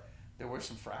 but. There were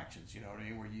some fractions, you know what I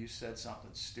mean, where you said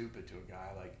something stupid to a guy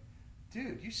like,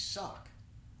 dude, you suck.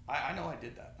 I know I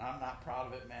did that. I'm not proud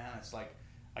of it, man. It's like,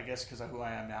 I guess because of who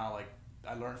I am now, like,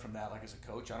 I learned from that, like, as a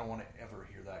coach. I don't want to ever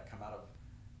hear that come out of,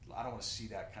 I don't want to see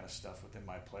that kind of stuff within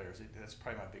my players. That's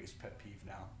probably my biggest pet peeve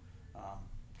now,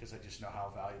 because I just know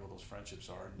how valuable those friendships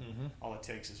are. And all it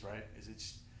takes is, right,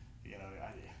 it's,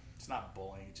 it's not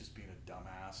bullying. It's just being a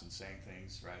dumbass and saying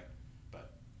things, right?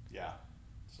 But, yeah.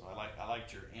 So I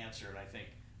liked your answer, and I think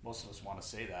most of us want to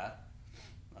say that.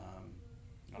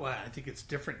 Well, I think it's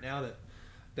different now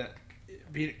that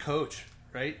being a coach,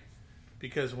 right?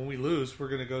 Because when we lose, we're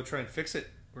going to go try and fix it.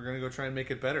 We're going to go try and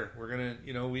make it better. We're going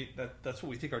to, that's what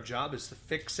we think our job is, to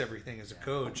fix everything as a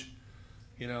coach.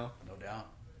 No doubt.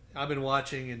 I've been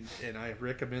watching, and I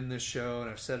recommend this show, and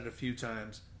I've said it a few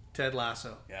times. Ted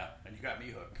Lasso. Yeah, and you got me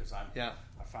hooked because I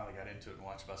finally got into it and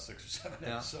watched about 6 or 7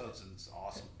 episodes, and it's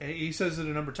awesome. And he says it a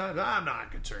number of times. I'm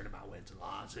not concerned about wins and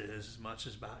losses as much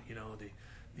as about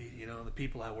the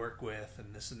people I work with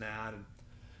and this and that, and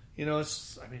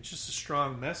it's just a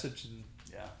strong message. And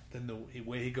then the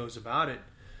way he goes about it,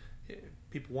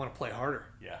 people want to play harder.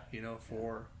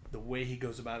 For the way he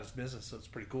goes about his business, so it's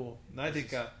pretty cool. And I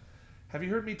think, have you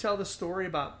heard me tell the story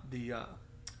about the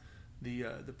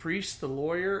priest, the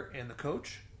lawyer, and the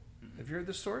coach? Mm-hmm. Have you heard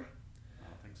this story? I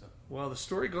don't think so. Well, the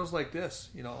story goes like this.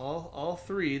 All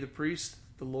three, the priest,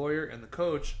 the lawyer, and the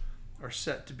coach, are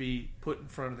set to be put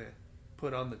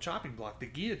on the chopping block, the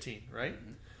guillotine, right?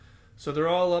 Mm-hmm. So they're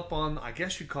all up on, I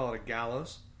guess you'd call it a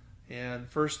gallows. And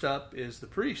first up is the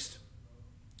priest.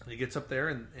 He gets up there,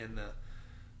 and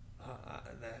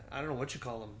I don't know what you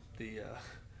call him.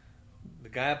 The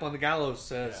guy up on the gallows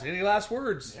says, "Any last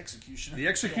words?" The executioner. The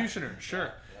executioner,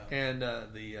 sure. Yeah. And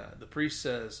the priest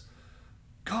says,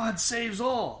 "God saves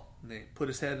all." And they put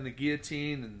his head in the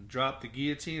guillotine and drop the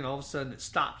guillotine, and all of a sudden it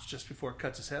stops just before it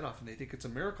cuts his head off, and they think it's a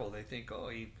miracle. They think, "Oh,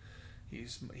 he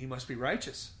must be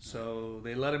righteous." So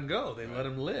they let him go. They let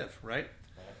him live, right?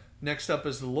 Next up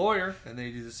is the lawyer, and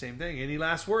they do the same thing. Any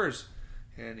last words?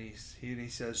 And he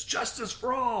says, "Justice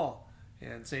for all."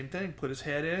 And same thing. Put his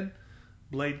head in.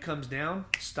 Blade comes down,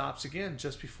 stops again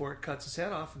just before it cuts his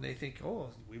head off, and they think, "Oh,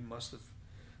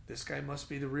 this guy must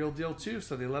be the real deal too."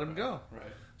 So they let him go.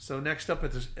 Right. So next up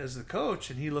as the coach,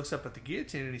 and he looks up at the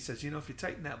guillotine and he says, "If you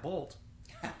tighten that bolt."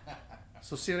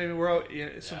 So see what I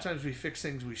mean? Sometimes we fix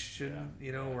things we shouldn't.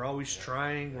 We're always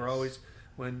trying. Yes. We're always,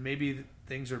 when maybe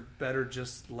things are better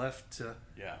just left to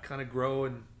kind of grow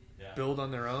and build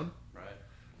on their own. Right.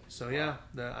 So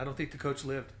I don't think the coach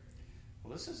lived.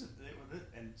 Well, this is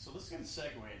going to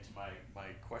segue into my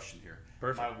question here.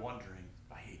 Perfect. My wondering,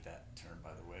 I hate that term, by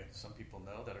the way. Some people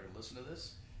know that are listening to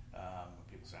this.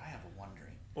 People say, I have a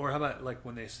wondering. Or how about like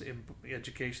when they say in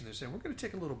education, they're saying, we're going to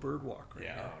take a little bird walk right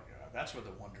Yeah, now. oh, God. That's where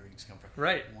the wonderings come from.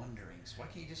 Right. Wonderings. Why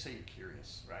can't you just say you're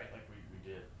curious, right? Like we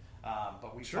did.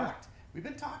 But we Sure. talked. We've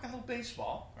been talking a little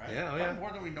baseball, right? Yeah, oh, Probably yeah.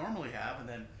 more than we normally have, and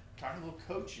then talking a little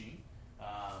coaching.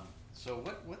 So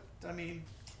what? I mean,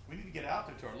 we need to get out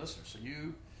there to our listeners.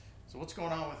 So what's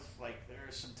going on with, like,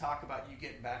 there's some talk about you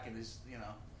getting back in this,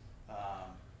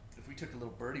 if we took a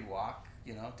little birdie walk,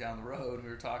 down the road, and we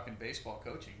were talking baseball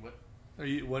coaching. What? Are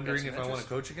you wondering if I want to interest?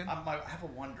 coach again? I have a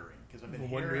wondering because I've been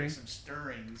Wondering? hearing some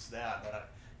stirrings that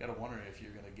I got to wonder if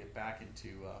you're going to get back into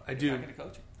I do. back into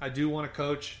coaching. I do want to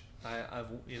coach.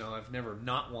 I've never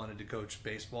not wanted to coach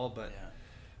baseball, but Yeah.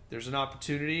 there's an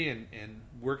opportunity and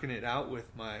working it out with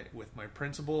my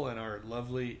principal and our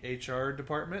lovely HR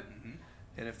department. Mm-hmm.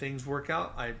 And if things work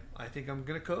out, I think I'm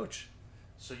going to coach.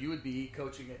 So you would be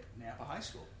coaching at Napa High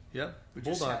School. Yep, Who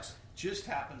Bulldogs. just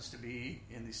happens to be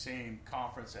in the same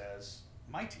conference as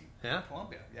my team, Yeah.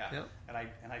 Columbia. Yeah. Yeah.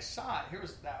 And I saw it. Here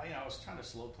was that. I was trying to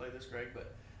slow play this, Greg,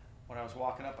 but when I was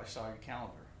walking up, I saw your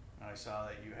calendar, and I saw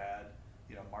that you had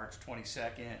March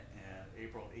 22nd and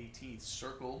April 18th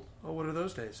circled. Oh, what are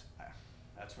those days?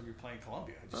 That's when you're playing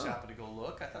Columbia. I just happened to go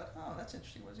look. I thought, oh, that's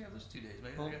interesting. What does he have those 2 days?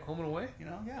 Maybe Home, they got- home and away?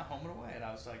 yeah, home and away. And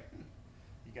I was like,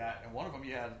 you got, and one of them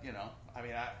you had,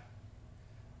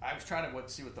 I was trying to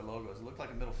see what the logo is. It looked like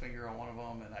a middle finger on one of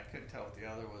them, and I couldn't tell what the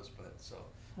other was. But so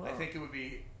I Well- think it would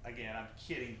be, again, I'm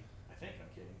kidding. I think I'm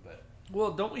kidding, but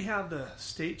Well, don't we have the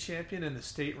state champion and the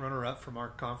state runner-up from our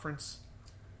conference?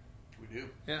 we do.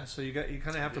 Yeah, so you kind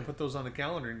of have to do. put those on the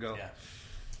calendar and go. Yeah,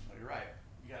 no, you're right.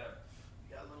 You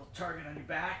got a little target on your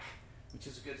back, which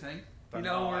is a good thing. But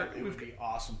it would be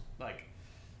awesome. Like,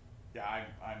 yeah,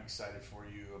 I'm excited for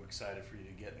you. I'm excited for you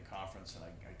to get in the conference, and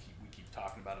we keep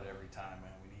talking about it every time,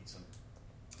 man. We need some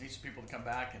people to come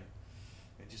back and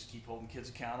just keep holding kids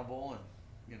accountable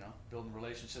and building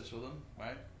relationships with them,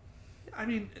 right? I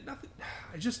mean, nothing.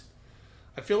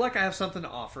 I feel like I have something to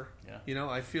offer. Yeah.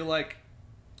 I feel like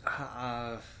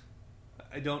I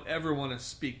don't ever want to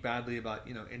speak badly about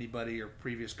anybody or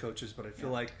previous coaches, but I feel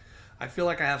like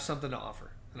I have something to offer,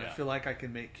 and I feel like I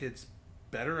can make kids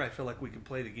better. I feel like we can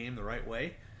play the game the right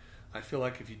way. I feel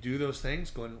like if you do those things,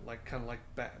 going kind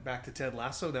of back to Ted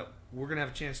Lasso, that we're gonna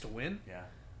have a chance to win. Yeah.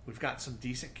 We've got some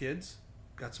decent kids,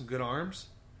 got some good arms,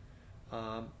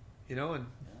 and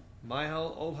my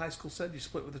old high school said you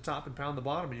split with the top and pound the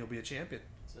bottom and you'll be a champion.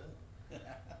 That's it.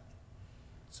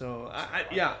 So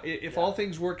if all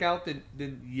things work out,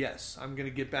 then yes, I'm going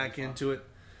to get back into it.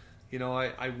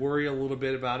 I worry a little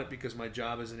bit about it because my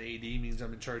job as an AD means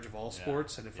I'm in charge of all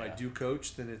sports, and if I do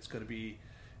coach, then it's going to be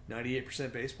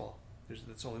 98% baseball.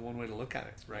 That's only one way to look at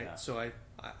it, right? Yeah. So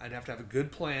I'd have to have a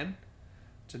good plan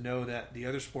to know that the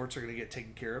other sports are going to get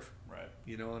taken care of, Right.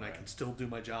 and I can still do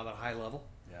my job at a high level.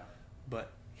 Yeah.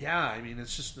 But yeah, I mean,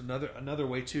 it's just another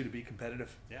way too to be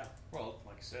competitive. Yeah. Well,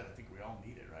 like I said, I think we all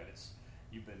need it, right?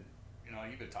 You've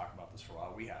been talking about this for a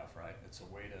while. We have, right? It's a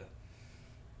way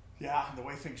to, the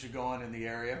way things are going in the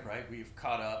area, right? We've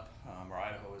caught up.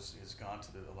 Idaho has gone to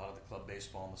a lot of the club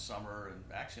baseball in the summer and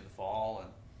actually in the fall. And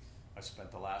I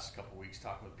spent the last couple of weeks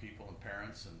talking with people and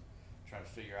parents and trying to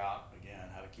figure out again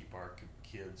how to keep our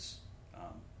kids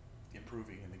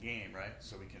improving in the game, right?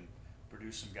 So we can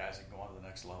produce some guys that go on to the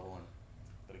next level.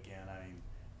 But again, I mean,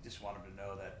 just want them to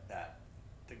know that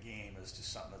the game is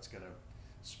just something that's going to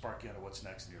spark you into what's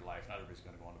next in your life. Not everybody's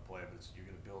going to go on to play, but you're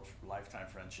going to build lifetime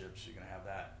friendships. You're going to have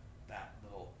that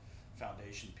little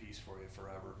foundation piece for you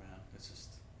forever, man. It's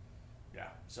just, yeah.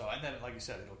 So, and then, like you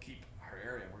said, it'll keep our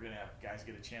area. We're going to have guys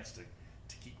get a chance to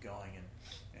keep going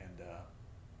and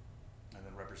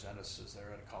then represent us as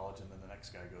they're at a college, and then the next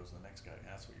guy goes, and the next guy.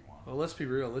 That's what you want. Well, let's be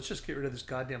real. Let's just get rid of this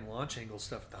goddamn launch angle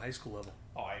stuff at the high school level.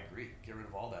 Oh, I agree. Get rid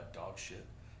of all that dog shit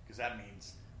because that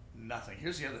means nothing.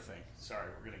 Here's the other thing. Sorry,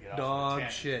 we're going to get off on a Dog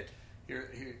tangent. shit.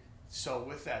 Here. So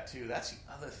with that too, that's the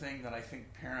other thing that I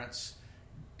think parents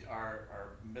are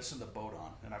missing the boat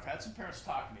on. And I've had some parents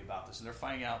talk to me about this, and they're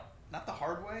finding out not the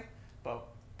hard way, but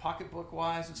pocketbook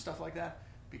wise and stuff like that.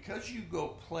 Because you go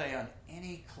play on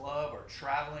any club or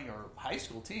traveling or high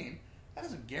school team, that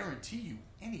doesn't guarantee you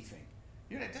anything.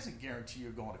 It doesn't guarantee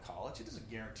you're going to college. It doesn't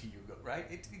guarantee you go right.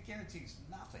 It guarantees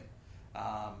nothing.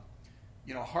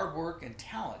 Hard work and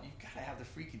talent. You've got to have the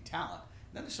freaking talent.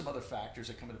 And then there's some other factors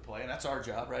that come into play, and that's our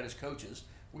job, right? As coaches,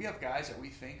 we have guys that we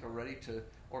think are ready to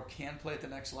or can play at the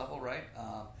next level, right?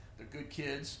 They're good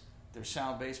kids. They're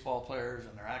sound baseball players,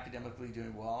 and they're academically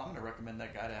doing well. I'm going to recommend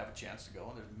that guy to have a chance to go.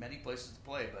 And there's many places to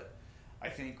play, but I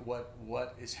think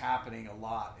what is happening a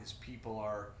lot is people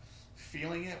are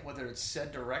feeling it, whether it's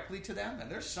said directly to them. And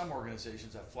there's some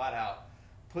organizations that flat out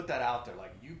put that out there.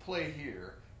 Like, you play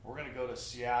here, we're going to go to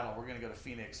Seattle, we're going to go to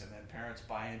Phoenix, and then parents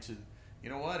buy into, you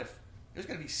know what, if there's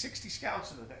going to be 60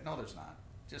 scouts in the thing. No, there's not.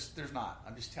 There's not.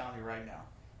 I'm just telling you right now.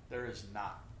 There is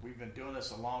not. We've been doing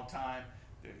this a long time,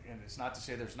 and it's not to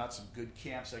say there's not some good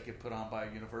camps that get put on by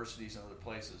universities and other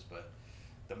places, but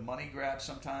the money grab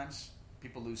sometimes,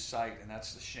 people lose sight, and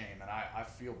that's the shame. And I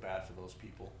feel bad for those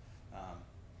people.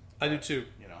 I do too.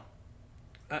 You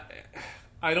know,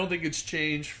 I don't think it's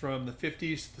changed from the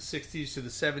 50s to the 60s to the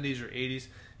 70s or 80s.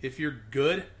 If you're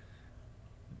good,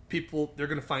 people, they're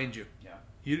going to find you. yeah.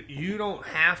 You don't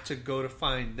have to go to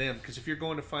find them, because if you're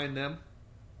going to find them,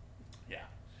 Yeah.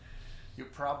 You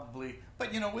probably,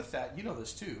 but with that,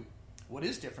 this too. What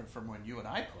is different from when you and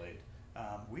I played?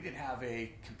 We didn't have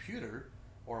a computer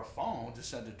or a phone to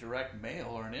send a direct mail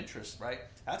or an interest, right?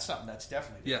 That's something that's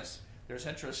definitely different. yes, There's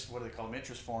interest, what do they call them,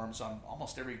 interest forms on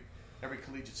almost every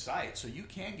collegiate site, so you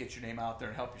can get your name out there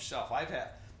and help yourself.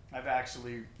 I've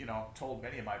actually, told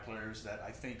many of my players that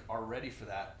I think are ready for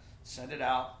that. Send it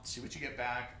out, see what you get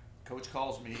back. Coach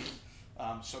calls me,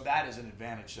 so that is an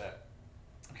advantage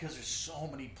because there's so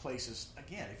many places.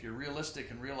 Again, if you're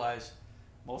realistic and realize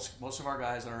most of our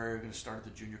guys in our area are going to start at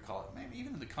the junior college, maybe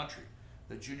even in the country,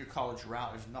 the junior college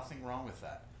route. There's nothing wrong with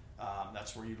that.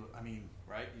 That's where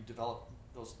right? You develop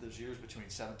those years between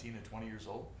 17 and 20 years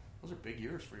old. Those are big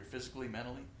years for you physically,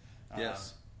 mentally.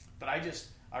 yes. But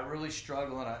I really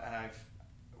struggle, and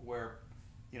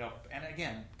and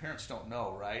again, parents don't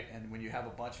know, right? And when you have a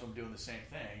bunch of them doing the same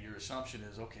thing, your assumption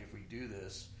is, okay, if we do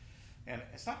this, and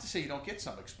it's not to say you don't get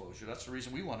some exposure. That's the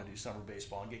reason we want to do summer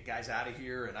baseball and get guys out of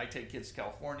here. And I take kids to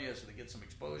California so they get some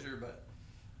exposure. But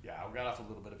yeah, I got off a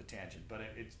little bit of a tangent. But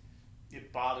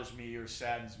it bothers me or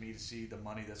saddens me to see the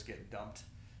money that's getting dumped.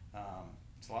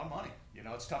 It's a lot of money.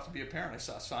 It's tough to be a parent. I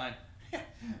saw a sign.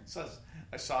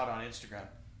 I saw it on Instagram.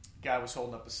 A guy was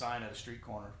holding up a sign at a street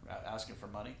corner asking for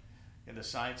money. And the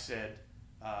sign said,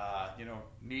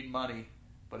 need money,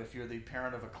 but if you're the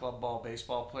parent of a club ball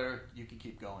baseball player, you can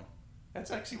keep going. That's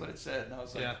actually what it said. And I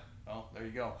was like, Yeah. oh, there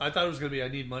you go. I thought it was going to be I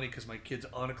need money because my kid's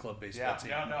on a club baseball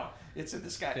team. No. It said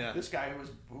this guy. Yeah. This guy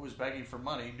who was begging for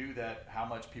money knew that how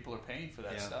much people are paying for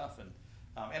that stuff,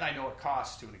 and I know it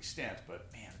costs to an extent,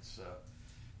 but man,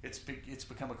 it's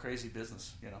become a crazy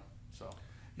business, So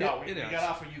no, we got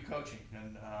off of you coaching,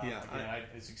 and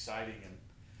it's exciting, and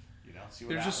see what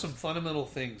There's happens. just some fundamental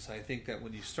things I think that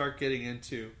when you start getting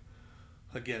into,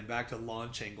 again, back to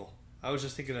launch angle. I was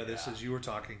just thinking of this as you were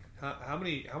talking. How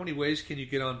many ways can you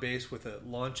get on base with a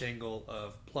launch angle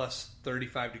of plus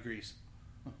 35 degrees?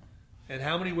 And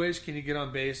how many ways can you get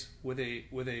on base with a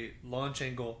launch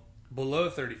angle below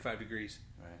 35 degrees?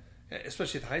 Right.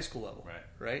 Especially at the high school level.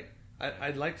 Right?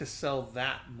 I'd like to sell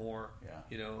that more,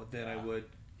 than I would.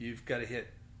 You've got to hit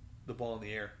the ball in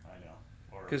the air. I know.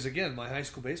 Because again, my high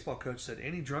school baseball coach said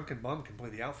any drunken bum can play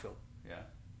the outfield. Yeah.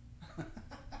 I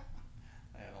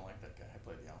don't like that guy. I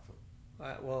played the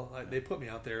outfield. They put me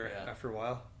out there after a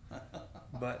while,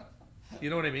 but you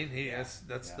know what I mean.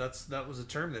 That was a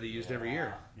term that he used every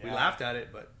year. Yeah. We laughed at it,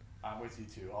 but I'm with you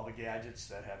too. All the gadgets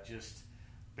that have just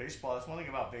baseball. That's one thing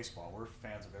about baseball. We're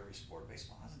fans of every sport.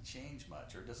 Baseball hasn't changed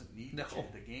much, or it doesn't need to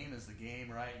change. The game is the game,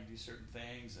 right? You do certain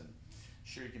things, and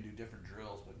sure you can do different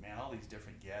drills, but man, all these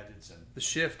different gadgets and the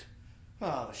shift.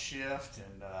 Oh, the shift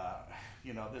and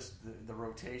the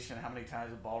rotation. How many times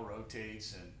the ball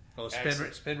rotates and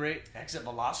spin rate, exit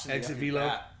velocity, exit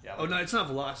velo. No, it's not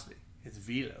velocity. It's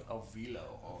velo. Oh,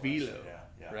 velo. Velo.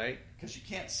 Yeah. Right? Because you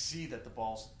can't see that the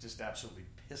ball's just absolutely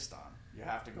pissed on. You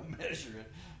have to go measure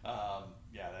it.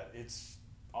 It's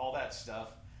all that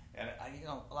stuff. And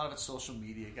a lot of it's social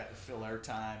media. Got to fill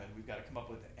airtime, and we've got to come up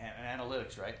with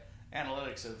analytics, right?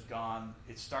 Analytics have gone.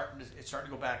 It's starting to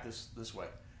go back this way.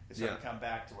 It's starting to come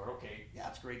back to where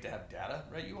it's great to have data,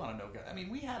 right? You want to know. I mean,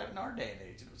 we had it in our day and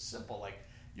age, and it was simple. Like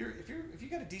if you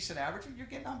got a decent average, you're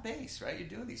getting on base, right? You're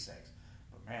doing these things.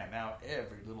 But man, now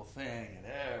every little thing and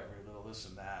every little this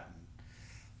and that, and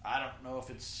I don't know if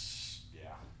it's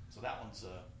So that one's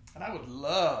and I would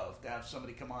love to have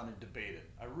somebody come on and debate it.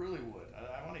 I really would.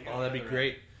 I want to hear. Oh, that'd be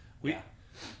great. I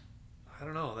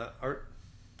don't know that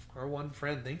our one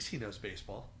friend thinks he knows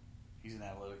baseball. He's an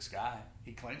analytics guy.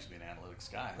 He claims to be an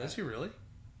analytics guy. Does he really?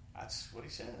 That's what he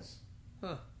says.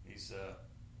 Huh. He's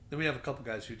Then we have a couple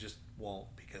guys who just won't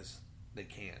because they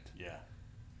can't. Yeah.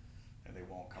 And they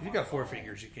won't come If you on got four alone.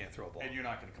 fingers, you can't throw a ball. And you're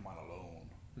not going to come on alone.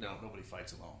 No. Nobody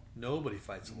fights alone. Nobody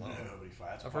fights alone. Nobody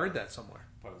fights. I've heard that somewhere.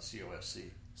 Part of the COFC.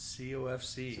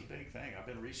 COFC. It's a big thing. I've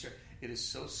been researching. It is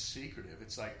so secretive.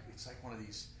 It's like one of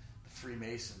these. The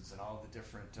Freemasons and all the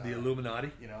different The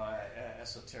Illuminati.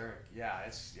 Esoteric. Yeah,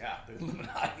 the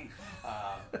Illuminati.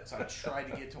 So I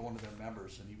tried to get to one of their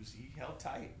members, and he held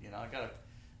tight.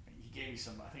 He gave me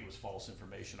some, I think it was false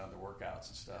information on their workouts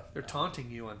and stuff. They're taunting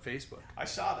you on Facebook. I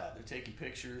saw that. They're taking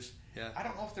pictures. Yeah. I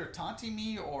don't know if they're taunting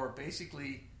me or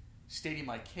basically stating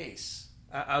my case.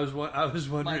 I was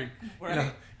wondering,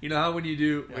 you know how when you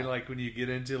do when you get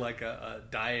into like a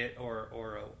diet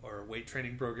or a weight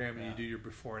training program and you do your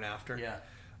before and after. Yeah.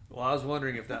 Well, I was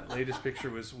wondering if that latest picture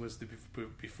was the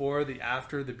before, the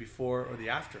after, the before, or the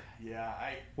after. Yeah,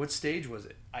 What stage was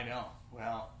it? I know.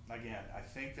 Well, again, I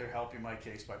think they're helping my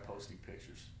case by posting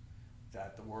pictures.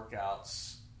 That the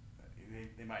workouts,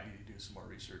 they might need to do some more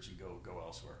research and go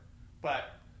elsewhere. But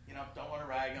don't want to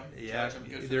rag them. Yeah, judge them.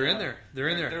 Good for they're them. in there. They're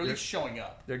in there. They're at least showing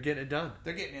up. They're getting it done.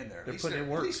 They're getting in there. They're putting in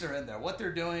work. At least they're in there. What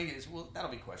they're doing is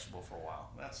that'll be questionable for a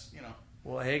while. That's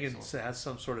Well, Hagen has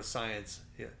some sort of science.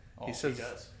 Yeah, he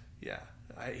does. Yeah,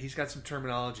 he's got some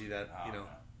terminology that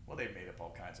Well, they've made up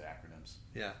all kinds of acronyms.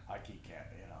 Yeah, I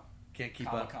can't keep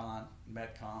Comic-Con,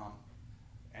 Metcom,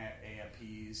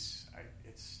 AMPs.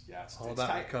 It's all about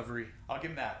tight. recovery. I'll give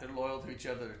them that. They're loyal to each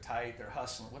other. They're tight. They're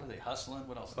hustling. What are they hustling?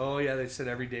 What else? Oh yeah, they said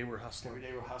every day we're hustling. Every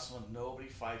day we're hustling. Nobody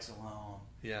fights alone.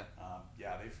 Yeah.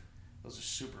 Those are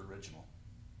super original.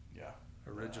 Yeah.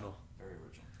 Original. Very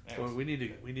original. Well, we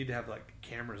need to have like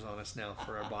cameras on us now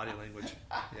for our body language.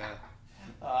 Yeah.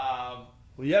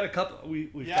 Well, you had a couple. We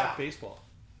talked baseball.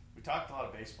 We talked a lot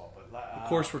of baseball, but of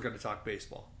course we're going to talk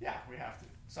baseball. Yeah, we have to.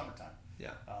 Summertime.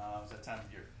 Yeah. It's that time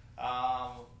of year.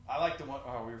 I like the one.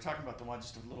 We were talking about the one.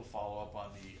 Just a little follow up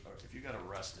on if you got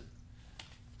arrested.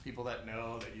 People that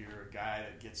know that you're a guy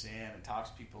that gets in and talks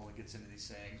to people and gets into these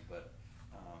things, but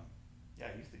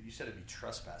you said it'd be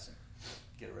trespassing.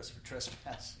 Get arrested for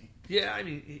trespassing. Yeah, I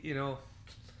mean,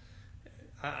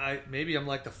 I maybe I'm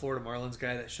like the Florida Marlins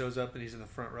guy that shows up and he's in the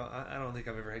front row. I don't think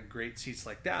I've ever had great seats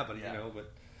like that, but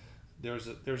but there's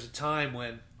a time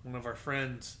when one of our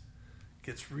friends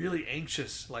gets really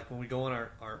anxious, like when we go on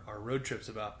our road trips,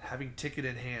 about having ticket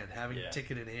in hand,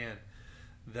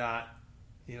 that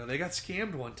they got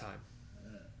scammed one time.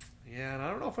 Yeah, and I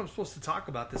don't know if I'm supposed to talk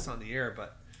about this on the air,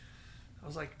 but I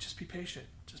was like, just be patient.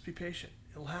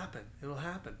 It'll happen.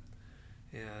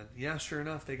 And yeah, sure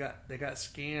enough, they got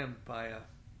scammed by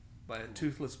a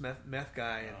toothless meth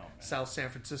guy in South San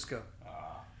Francisco.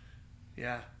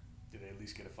 Yeah. Did they at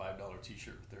least get a $5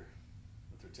 T-shirt with their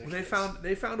tickets? Well,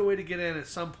 they found a way to get in at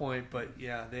some point, but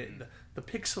yeah, the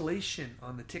pixelation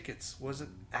on the tickets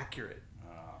wasn't accurate.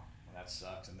 Oh, well, that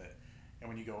sucks. And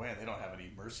when you go in, they don't have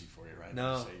any mercy for you, right?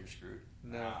 No. They say you're screwed.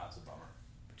 No, that's a bummer.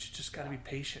 But you just got to be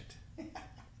patient.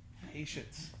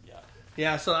 Patience. Yeah.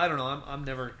 Yeah. So I don't know.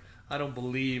 I don't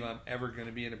believe I'm ever going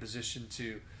to be in a position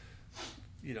to,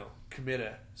 commit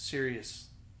a serious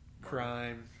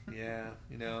crime. Yeah.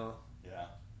 Yeah.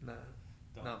 No,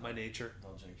 not my nature.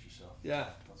 Don't jinx yourself. Yeah.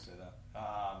 Don't say that.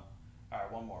 All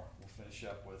right, one more. We'll finish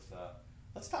up with.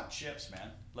 Let's talk chips,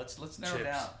 man. Let's narrow Chips.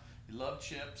 down. You love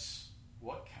chips.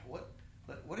 What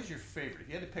is your favorite? If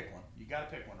you had to pick one, you got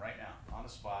to pick one right now on the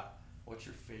spot. What's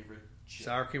your favorite chip?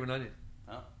 Sour cream and onion.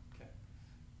 Oh, okay.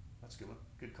 That's a good one.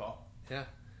 Good call. Yeah.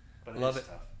 But Love is it.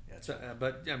 tough. Yeah, it's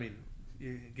But I mean,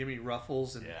 you give me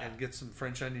Ruffles and get some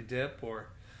French onion dip, or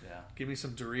give me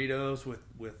some Doritos with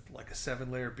like a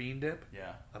 7-layer bean dip.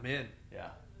 Yeah. I'm in. Yeah.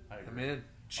 I'm in.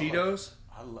 Cheetos.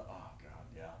 Oh god,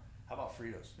 yeah. How about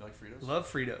Fritos? You like Fritos?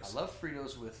 Love Fritos. I love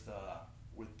Fritos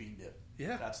with bean dip.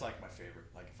 Yeah. That's like my favorite.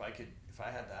 Like if I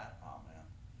had that, oh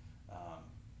man.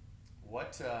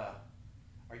 What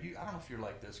are you? I don't know if you're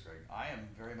like this, Greg. I am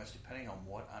very much depending on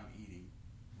what I'm eating.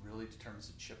 Really determines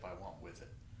the chip I want with it.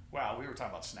 Wow, we were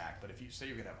talking about snack, but if you say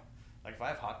you're gonna have, like, if I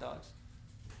have hot dogs,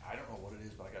 I don't know what it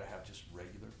is, but I gotta have just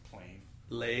regular plain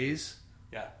Lay's.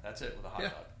 Yeah, that's it with a hot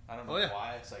dog. I don't know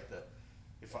why. It's like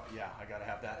I gotta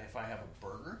have that. If I have a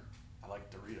burger, I like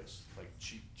Doritos, like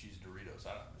cheese Doritos.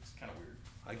 It's kind of weird.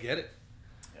 I get it.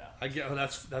 Yeah, I get. Oh,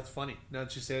 that's funny. Now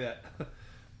that you say that,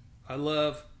 I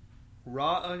love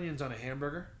raw onions on a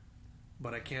hamburger,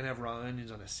 but I can't have raw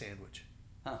onions on a sandwich.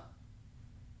 Huh.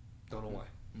 Don't know why.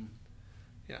 Mm.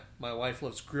 Yeah, my wife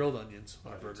loves grilled onions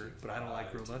on a burger, too. but I don't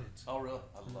like grilled onions. Oh, really?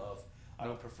 I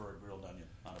would prefer a grilled onion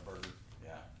on a burger.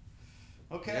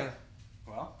 Yeah. Okay. Yeah.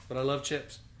 Well, but I love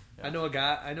chips. Yeah. I know a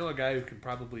guy who can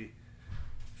probably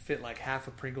fit like half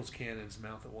a Pringles can in his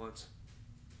mouth at once.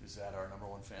 Is that our number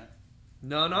one fan?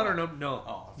 No, not our no.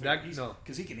 Oh, No,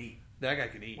 because he can eat. That guy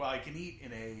can eat. Well, he can eat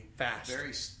in a fast,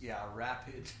 very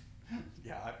rapid.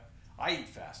 Yeah, I eat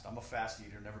fast. I'm a fast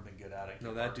eater. Never been good at it.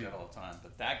 No, that dude all the time.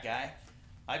 But that guy,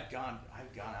 I've gone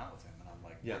out with him, and I'm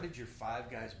Like, Yeah. where did your Five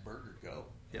Guys burger go?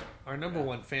 Yeah, our number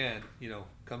one fan,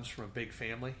 comes from a big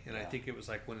family, and I Yeah. think it was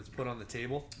like when it's put on the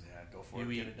table. Yeah, go for You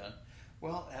it. eat. Get it done.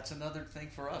 Well, that's another thing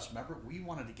for us. Remember, we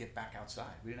wanted to get back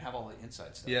outside. We didn't have all the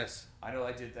inside stuff. Yes. I know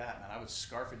I did that, man. I would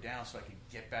scarf it down so I could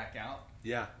get back out,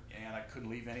 Yeah, and I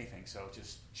couldn't leave anything. So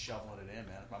just shoveling it in,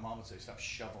 man. My mom would say, "Stop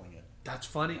shoveling it." that's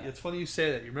funny. Yeah. It's funny you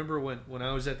say that. You remember when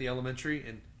I was at the elementary,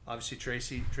 and obviously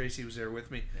Tracy was there with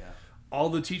me. Yeah. All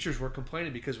the teachers were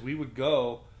complaining because we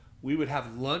would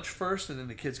have lunch first, and then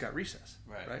the kids got recess.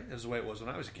 Right. That's the way it was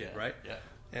when I was a kid, Yeah. right? Yeah.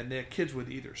 And the kids would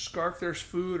either scarf their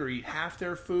food or eat half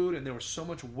their food, and there was so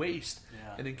much waste.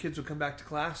 Yeah. And then kids would come back to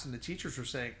class, and the teachers were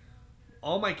saying,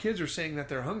 all my kids are saying that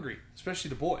they're hungry, especially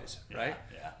the boys, right?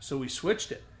 Yeah. So we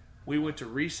switched it. We went to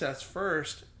recess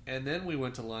first, and then we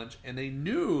went to lunch, and they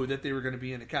knew that they were going to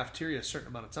be in the cafeteria a certain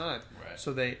amount of time. Right.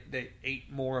 So they ate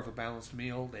more of a balanced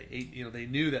meal. They ate, they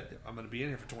knew that I'm going to be in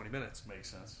here for 20 minutes. Makes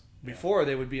sense. Yeah. Before,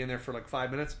 they would be in there for like 5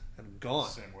 minutes and gone.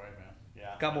 Same way, man.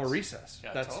 Yeah. Got more That's- recess.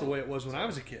 Yeah, That's the totally. way it was when I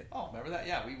was a kid. Oh, remember that?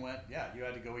 Yeah, we went. Yeah, you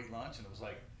had to go eat lunch, and it was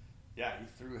like, yeah, you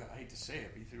threw. I hate to say it,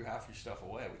 but you threw half your stuff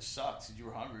away, which sucks. 'Cause you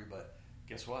were hungry, but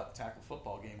guess what? The tackle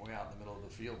football game way out in the middle of the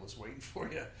field was waiting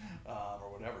for you,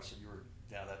 or whatever. So you were,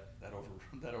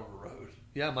 that overrode.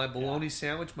 Yeah, my bologna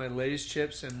sandwich, my Lay's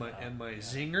chips, and my Yeah.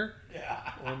 zinger,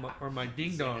 Yeah. or my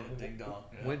ding dong, Ding dong.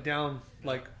 Yeah. went down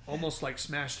like almost like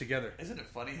smashed together. Isn't it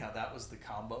funny how that was the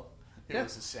combo? It Yeah.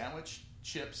 was a sandwich,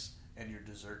 chips, and your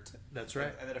dessert. That's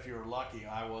right. And then if you were lucky,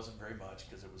 I wasn't very much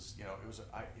because it was,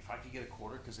 if I could get a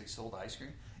quarter because they sold ice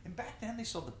cream. And back then they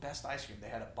sold the best ice cream. They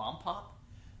had a bomb pop.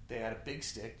 They had a big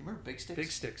stick. You remember big sticks?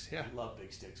 Big sticks, yeah. I love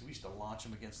big sticks. We used to launch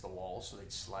them against the wall so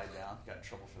they'd slide down. Got in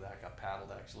trouble for that. Got paddled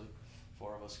actually,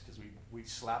 4 of us, because we'd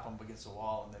slap them against the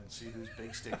wall and then see whose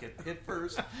big stick hit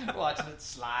first. Watching it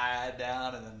slide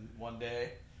down, and then one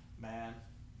day, man,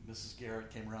 Mrs.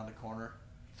 Garrett came around the corner,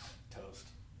 toast.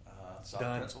 Saw the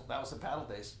Done. principal. That was the paddle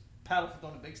days. Paddle for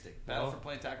throwing a big stick. Paddle Oh. for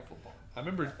playing tackle football. I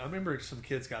remember some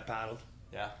kids got paddled.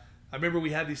 Yeah. I remember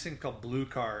we had these things called blue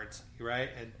cards, right?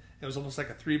 And it was almost like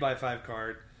a 3x5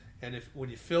 card. And when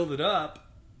you filled it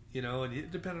up, and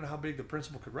it depended on how big the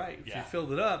principal could write. If Yeah. you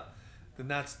filled it up, then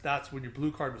that's when your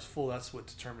blue card was full. That's what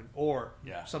determined, or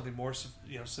Yeah. something more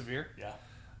severe. Yeah.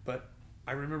 But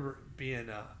I remember being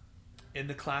in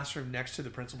the classroom next to the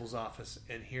principal's office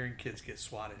and hearing kids get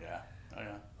swatted. Yeah. Oh,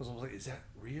 yeah. I was almost like, is that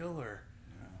real or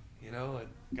and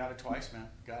Got it twice, man.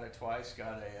 Got it twice.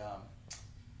 Got a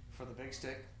for the big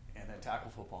stick, and then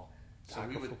tackle football. So Tackle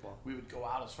we would football. we would go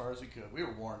out as far as we could. We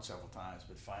were warned several times,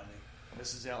 but finally,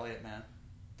 Mrs. Elliott, man,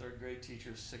 3rd grade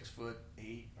teacher,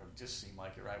 6'8", or just seemed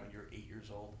like it, right? When you were 8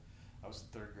 years old, I was in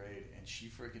 3rd grade, and she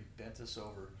freaking bent us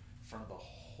over in front of the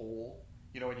whole.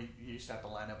 When you used to have to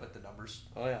line up at the numbers.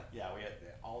 oh yeah, Yeah, we had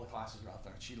all the classes were out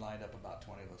there, and she lined up about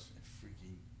 20 of us and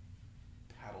freaking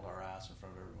paddled our ass in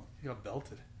front of everyone. you got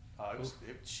belted. It was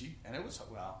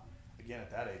again at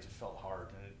that age it felt hard,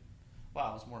 and it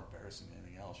was more embarrassing than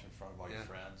anything else. You're in front of all your Yeah.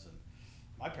 friends, and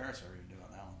my parents never even knew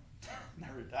on that one.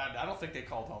 Never. I don't think they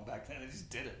called home back then. They just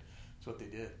did it. That's what they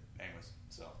did. Anyways,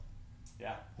 so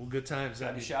yeah. Well, good times.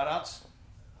 Got any shout outs?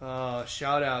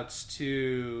 Shout outs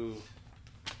to.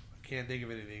 I can't think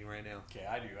of anything right now. Okay,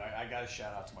 I do. I got a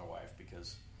shout out to my wife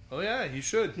because Oh yeah, you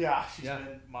should. yeah, she's Yeah.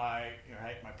 been my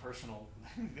personal.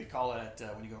 They call it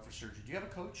when you go for surgery. Do you have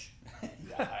a coach? Yeah,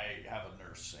 I have a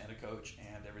nurse and a coach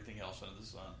and everything else under the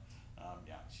sun.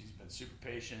 She's been super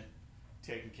patient,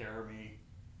 taking care of me.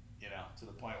 To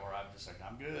the point where I'm just like,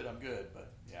 I'm good.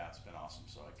 But yeah, it's been awesome.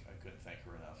 So I couldn't thank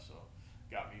her enough. So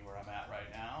got me where I'm at right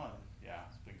now, and yeah,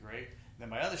 it's been great. And then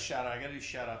my other shout out, I got to do a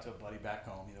shout out to a buddy back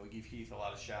home. We give Heath a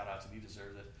lot of shout outs, and he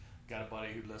deserves it. Got a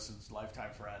buddy who listens,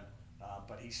 lifetime friend.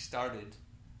 But he started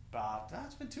about,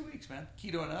 it's been 2 weeks, man.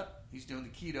 Ketoing up. He's doing the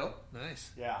keto.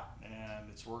 Nice. Yeah, and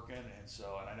it's working. And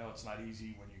I know it's not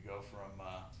easy when you go from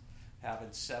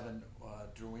having 7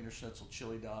 Der Wiener Schnitzel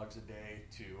chili dogs a day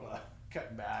to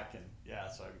cutting back. And yeah,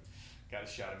 so I got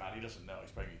to shout him out. He doesn't know.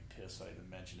 He's probably pissed I even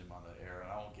mentioned him on the air,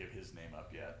 and I won't give his name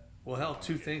up yet. Well, I hell, wanna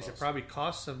 2 get things. close. It probably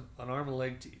costs them an arm and a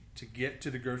leg to get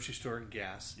to the grocery store and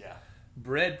gas. Yeah.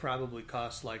 Bread probably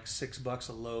costs like $6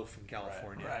 a loaf in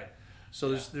California. Right.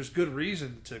 So there's good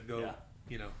reason to go,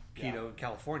 Yeah. keto in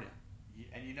California.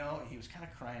 And he was kind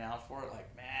of crying out for it,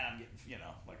 like, man, I'm getting,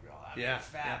 I'm Yeah, getting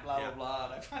fat, yeah, blah, yeah. blah,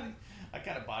 blah. And I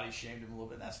kind of body shamed him a little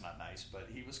bit. That's not nice, but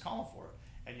he was calling for it.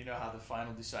 And you know how the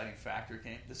final deciding factor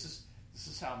came? This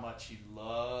is how much he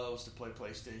loves to play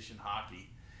PlayStation hockey.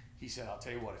 He said, I'll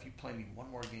tell you what, if you play me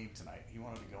one more game tonight, he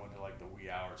wanted to go into like the wee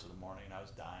hours of the morning, and I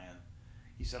was dying.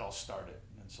 He said, I'll start it.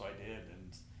 And so I did,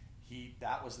 and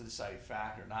that was the deciding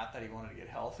factor. Not that he wanted to get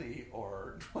healthy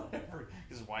or whatever.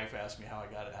 His wife asked me how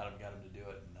I got him to do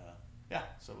it, and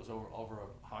so it was over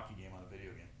a hockey game on a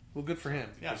video game. Well, good for him.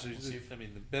 Yeah, I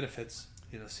mean, the benefits.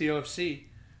 COFC.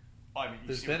 Oh, I mean,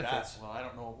 there's benefits. Well, I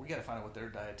don't know. We got to find out what their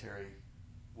dietary,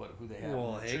 who they have.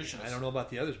 Well, Hagen, I don't know about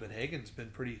the others, but Hagen's been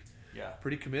pretty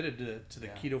committed to the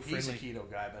keto friendly. He's a keto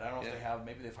guy, but I don't know if they have.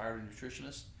 Maybe they've hired a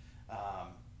nutritionist.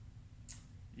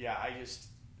 You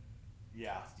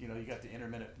got the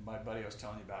intermittent. My buddy I was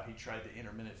telling you about, he tried the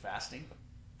intermittent fasting.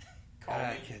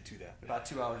 I can't do that. About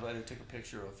 2 hours later, took a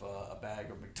picture of a bag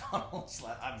of McDonald's.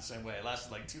 I'm the same way. It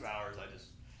lasted like 2 hours.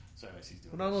 So anyways, he's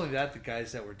doing. Well, not only that, the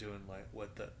guys that were doing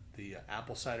the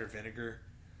apple cider vinegar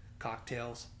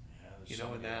cocktails,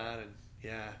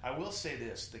 I will say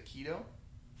this: the keto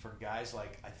for guys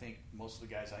like I think most of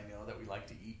the guys I know that we like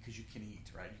to eat because you can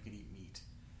eat, right? You can eat meat.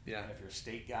 Yeah. And if you're a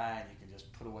steak guy and you can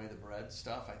just put away the bread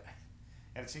stuff,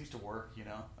 and it seems to work,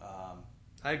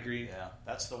 I agree. Yeah,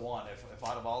 that's the one. If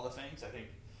out of all the things, I think,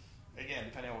 again,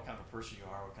 depending on what kind of a person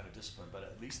you are, what kind of discipline, but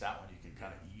at least that one you can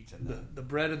kind of eat. And the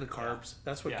bread and the carbs,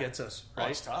 that's what gets us, right? Oh,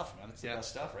 it's tough, man. It's the best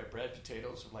stuff, right? Bread,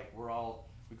 potatoes,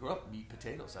 we grew up meat,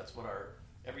 potatoes. That's what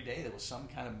every day there was some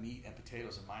kind of meat and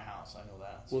potatoes in my house. I know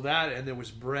that. So. Well, that, and there was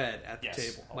bread at the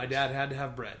table. Always. My dad had to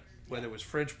have bread, whether it was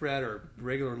French bread or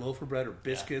regular loaf of bread or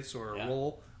biscuits or a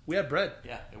roll. We had bread.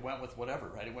 Yeah, it went with whatever,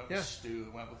 right? It went with stew.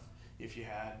 It went with, if you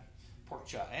had pork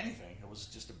chop, anything. It was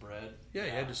just a bread. Yeah,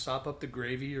 you had to sop up the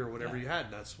gravy or whatever you had,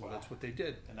 and that's what they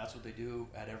did. And that's what they do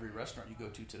at every restaurant you go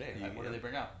to today. Right? What do they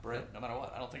bring out? Bread, no matter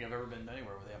what. I don't think I've ever been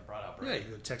anywhere where they haven't brought out bread. Yeah,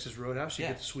 you go to Texas Roadhouse, you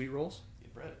get the sweet rolls. You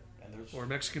get bread. Or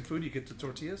Mexican food, you get the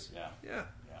tortillas. Yeah.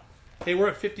 Hey, we're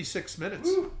at 56 minutes.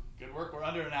 Woo! Good work. We're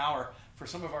under an hour. For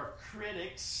some of our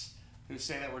critics who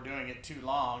say that we're doing it too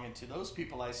long, and to those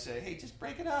people I say, hey, just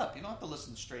break it up. You don't have to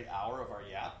listen straight hour of our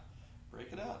yap.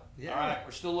 Break it up. Yeah. All right,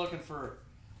 we're still looking for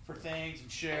things and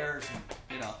shares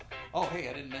and Oh, hey,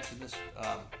 I didn't mention this.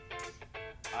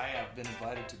 I have been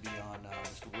invited to be on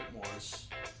Mr. Whitmore's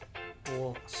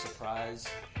surprise.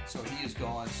 So he is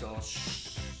going. So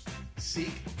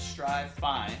Seek, Strive,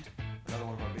 Find. Another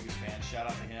one of our biggest fans. Shout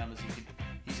out to him as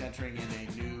he's entering in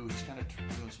he's kind of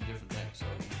doing some different things. So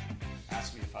he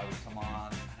asked me if I would come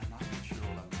on. I'm not even sure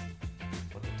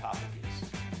what the topic is.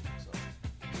 So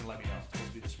he's gonna let me know. It's supposed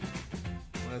to be this week.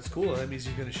 Well, that's cool. That means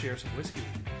he's going to share some whiskey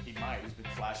with you. He might. He's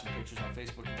been flashing pictures on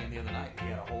Facebook again the other night. He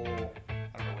had a whole,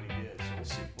 I don't know what he did. So we'll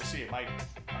see. We'll see. It might,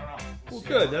 I don't know. Well,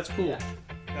 good. That's cool. Yeah.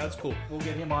 That's cool. We'll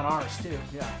get him on ours too.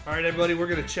 Yeah. All right, everybody. We're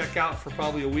going to check out for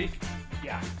probably a week.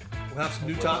 Yeah. We'll have some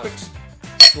new topics.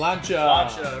 Sláinte.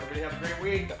 Everybody have a great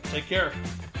week. Take care.